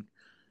dang.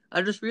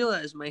 I just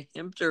realized my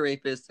hamster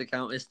rapist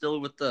account is still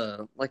with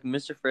the like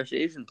Mr. Fresh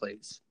Asian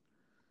place.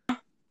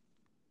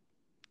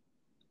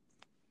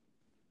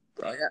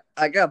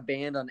 I got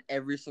banned on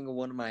every single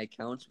one of my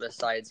accounts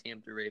besides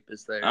hamster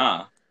rapist there.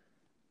 Ah.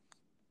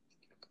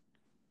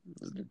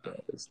 The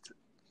best.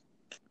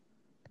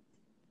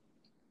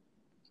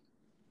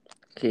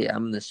 Okay,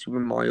 I'm in the Super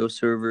Mario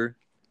server.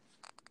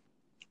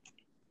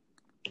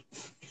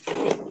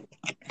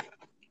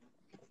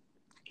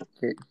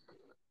 Okay.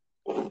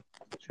 Is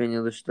there any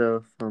other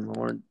stuff? I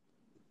want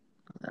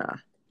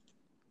to.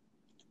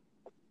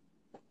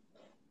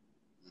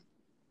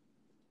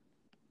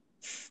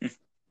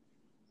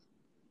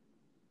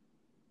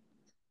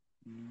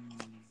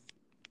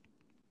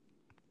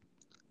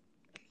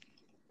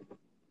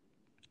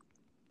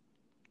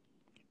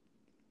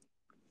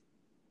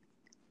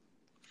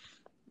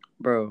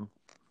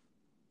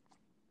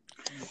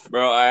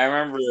 Bro, I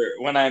remember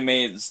when I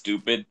made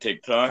stupid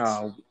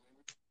TikToks.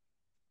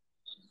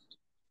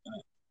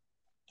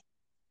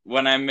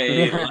 When I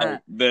made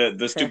like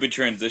the stupid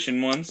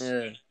transition ones.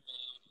 Yeah.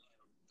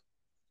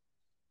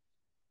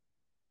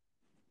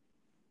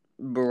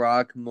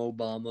 Barack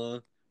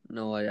Obama.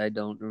 No, I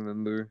don't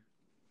remember.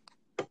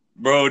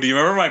 Bro, do you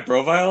remember my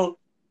profile?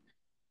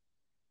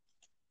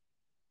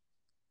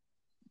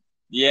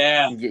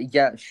 Yeah.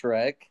 Yeah,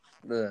 Shrek.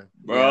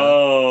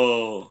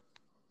 Bro.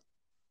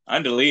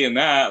 I'm deleting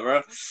that,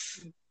 bro.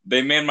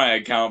 They made my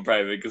account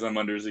private because I'm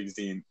under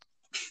 16.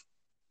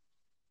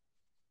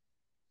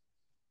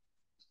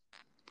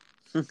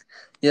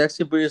 You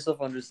actually put yourself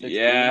under 16?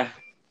 Yeah.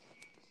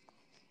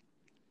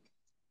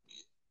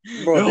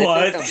 Bro, they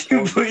what? think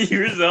You put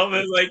yourself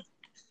as like...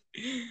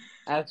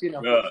 Actually,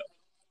 no.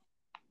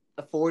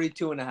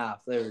 42 and a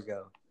half. There we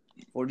go.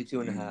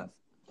 42 and a half.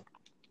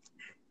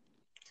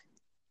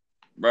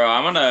 Bro,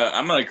 I'm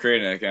gonna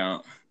create an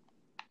account.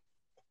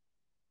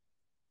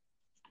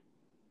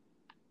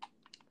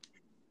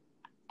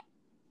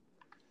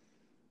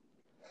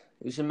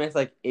 You should make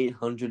like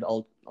 800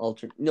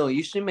 No,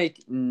 you should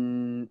make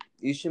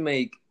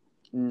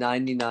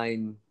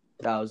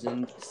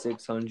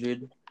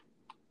 99,600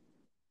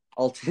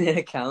 alternate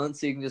accounts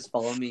so you can just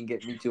follow me and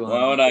get me 200.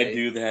 Why would I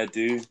do that,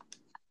 dude?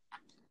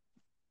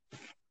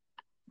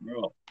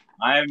 Bro,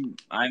 I'm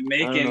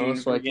making I don't know,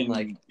 so I can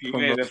like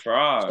PJ the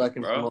Frog, so I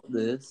can bro. promote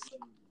this.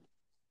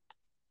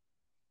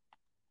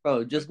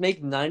 Bro, just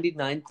make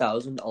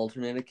 99,000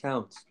 alternate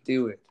accounts.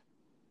 Do it.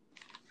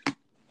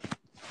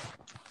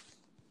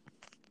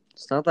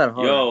 It's not that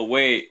hard. Yo,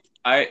 wait.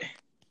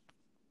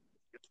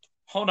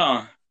 Hold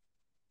on.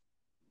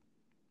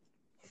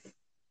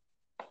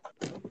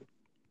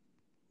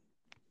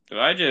 Did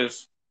I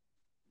just...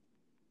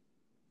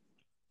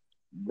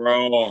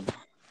 Bro.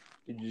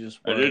 Did you just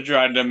I just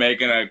tried to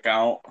make an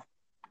account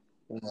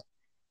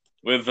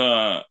with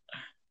a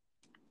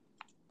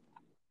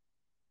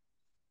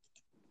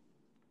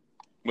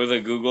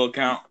Google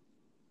account.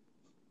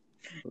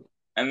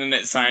 And then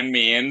it signed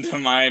me into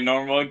my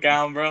normal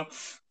account, bro.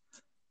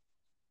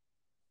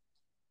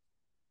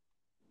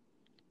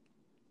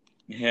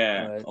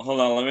 Yeah. Right. Hold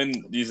on, let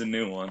me use a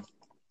new one.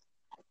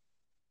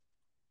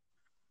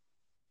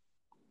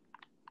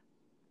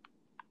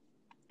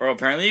 Bro,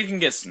 apparently you can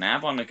get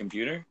Snap on the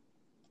computer.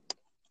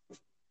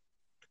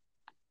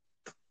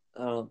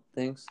 I don't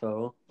think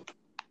so.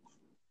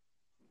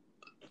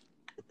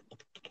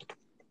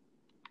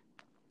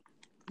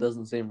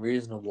 Doesn't seem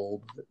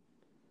reasonable. But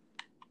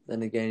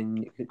then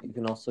again, you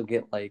can also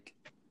get like.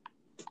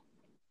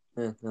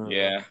 I don't know.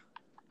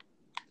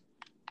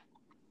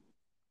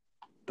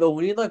 But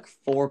we need like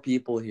 4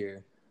 people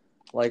here.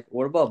 Like,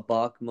 what about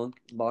Bach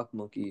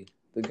Monkey,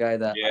 the guy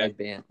that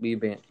we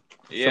banned.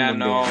 Yeah,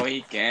 no,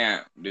 he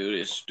can't, dude.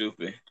 It's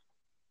stupid.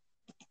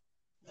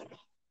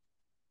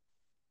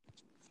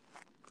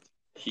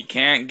 He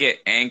can't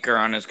get Anchor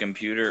on his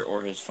computer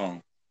or his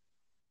phone.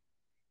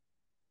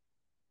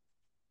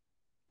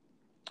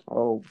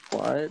 Oh,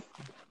 what?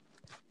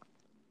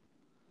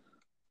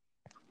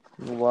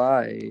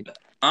 Why?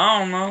 I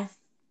don't know.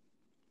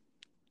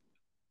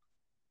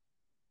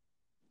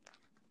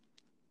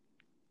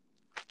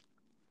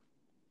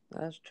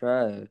 That's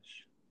trash.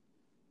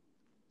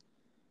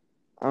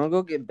 I'm gonna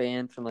go get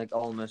banned from like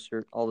all the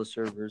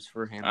servers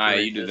for Hamster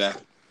Alright, you do Rapist.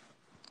 that.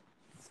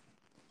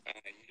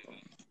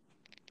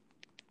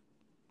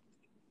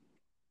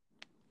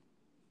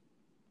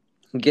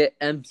 Get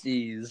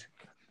MCs.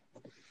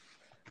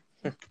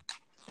 It's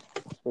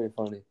pretty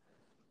funny.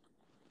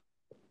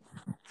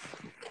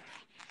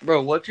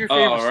 Bro, what's your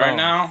favorite Oh, right song?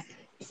 now?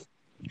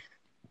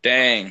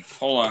 Dang.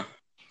 Hold on.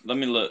 Let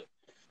me look.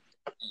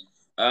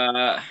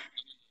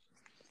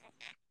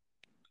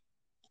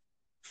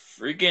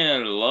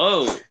 Freaking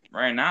low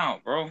right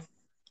now, bro.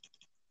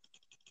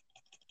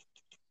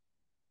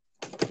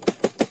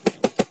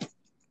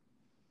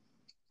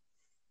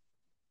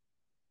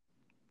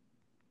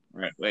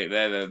 Right, wait,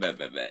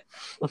 bet.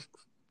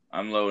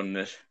 I'm loading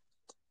this.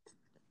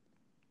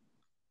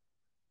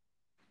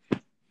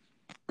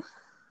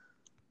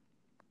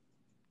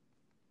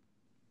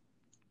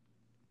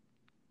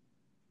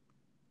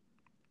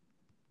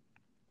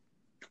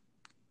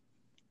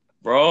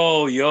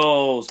 Bro,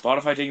 yo,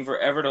 Spotify taking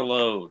forever to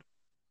load.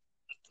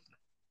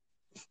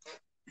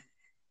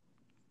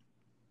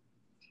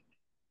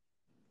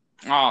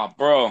 Ah,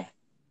 bro.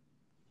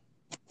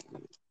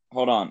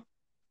 Hold on.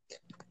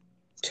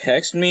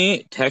 Text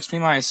me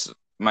my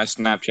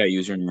Snapchat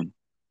username.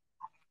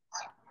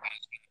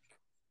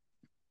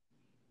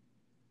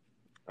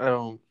 I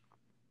don't.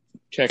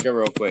 Check it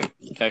real quick.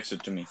 Text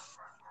it to me.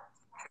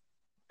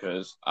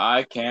 Because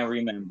I can't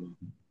remember.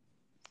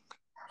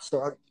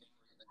 So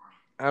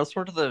I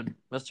also went to the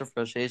Mr.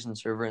 Frustration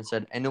server and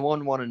said,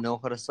 anyone want to know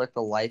how to suck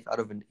the life out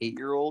of an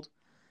 8-year-old?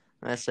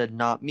 And I said,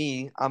 not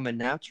me. I'm a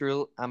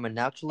naturalist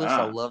that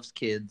Ah. loves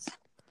kids.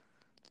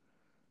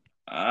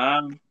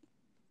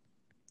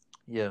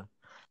 Yeah.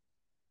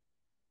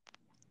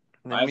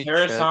 Let My me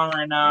favorite check song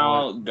right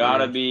now what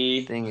gotta your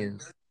be thing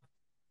is.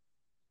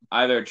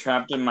 either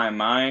Trapped in My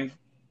Mind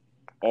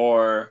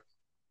or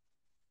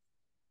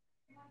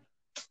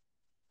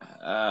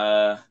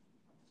uh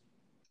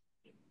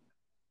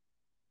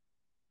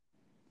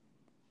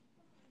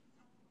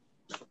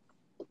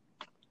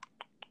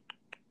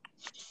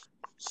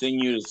Sing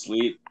You to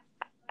Sleep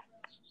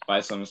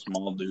by some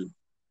small dude.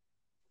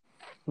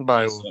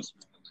 By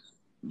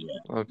Yeah,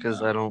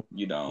 because no, I don't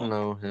you don't.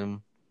 know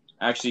him.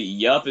 Actually,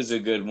 Yup is a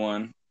good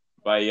one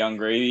by Young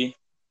Gravy.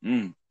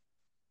 That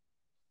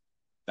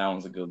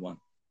one's a good one.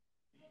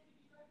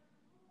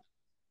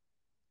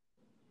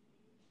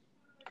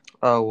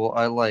 Oh well,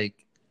 I like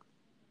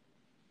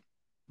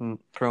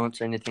pretty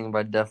much anything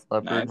by Def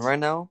Leppard Nice. right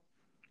now.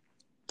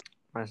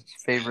 My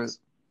favorite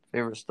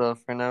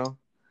stuff right now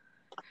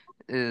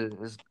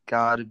is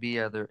gotta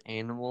be either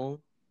Animal.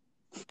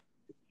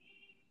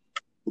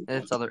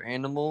 It's either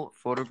Animal,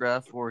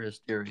 Photograph, or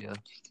Hysteria.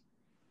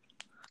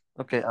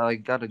 Okay, I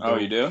gotta Oh, go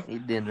you do?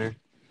 eat dinner.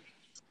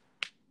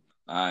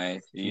 I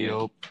see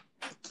you. Yup.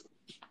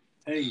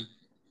 Hey,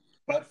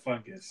 butt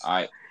fungus. All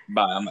right,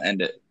 bye. I'm gonna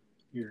end it.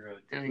 You're a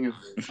Doing a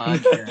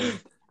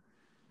podcast.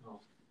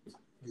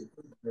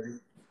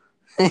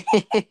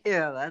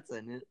 Yeah, that's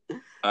in it.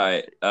 All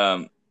right.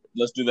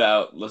 Let's do the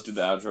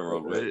outro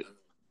real quick.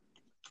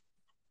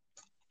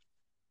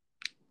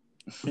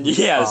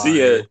 Yeah, see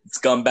ya,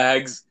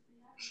 scumbags.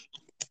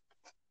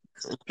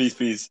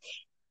 Peace.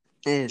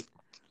 Okay.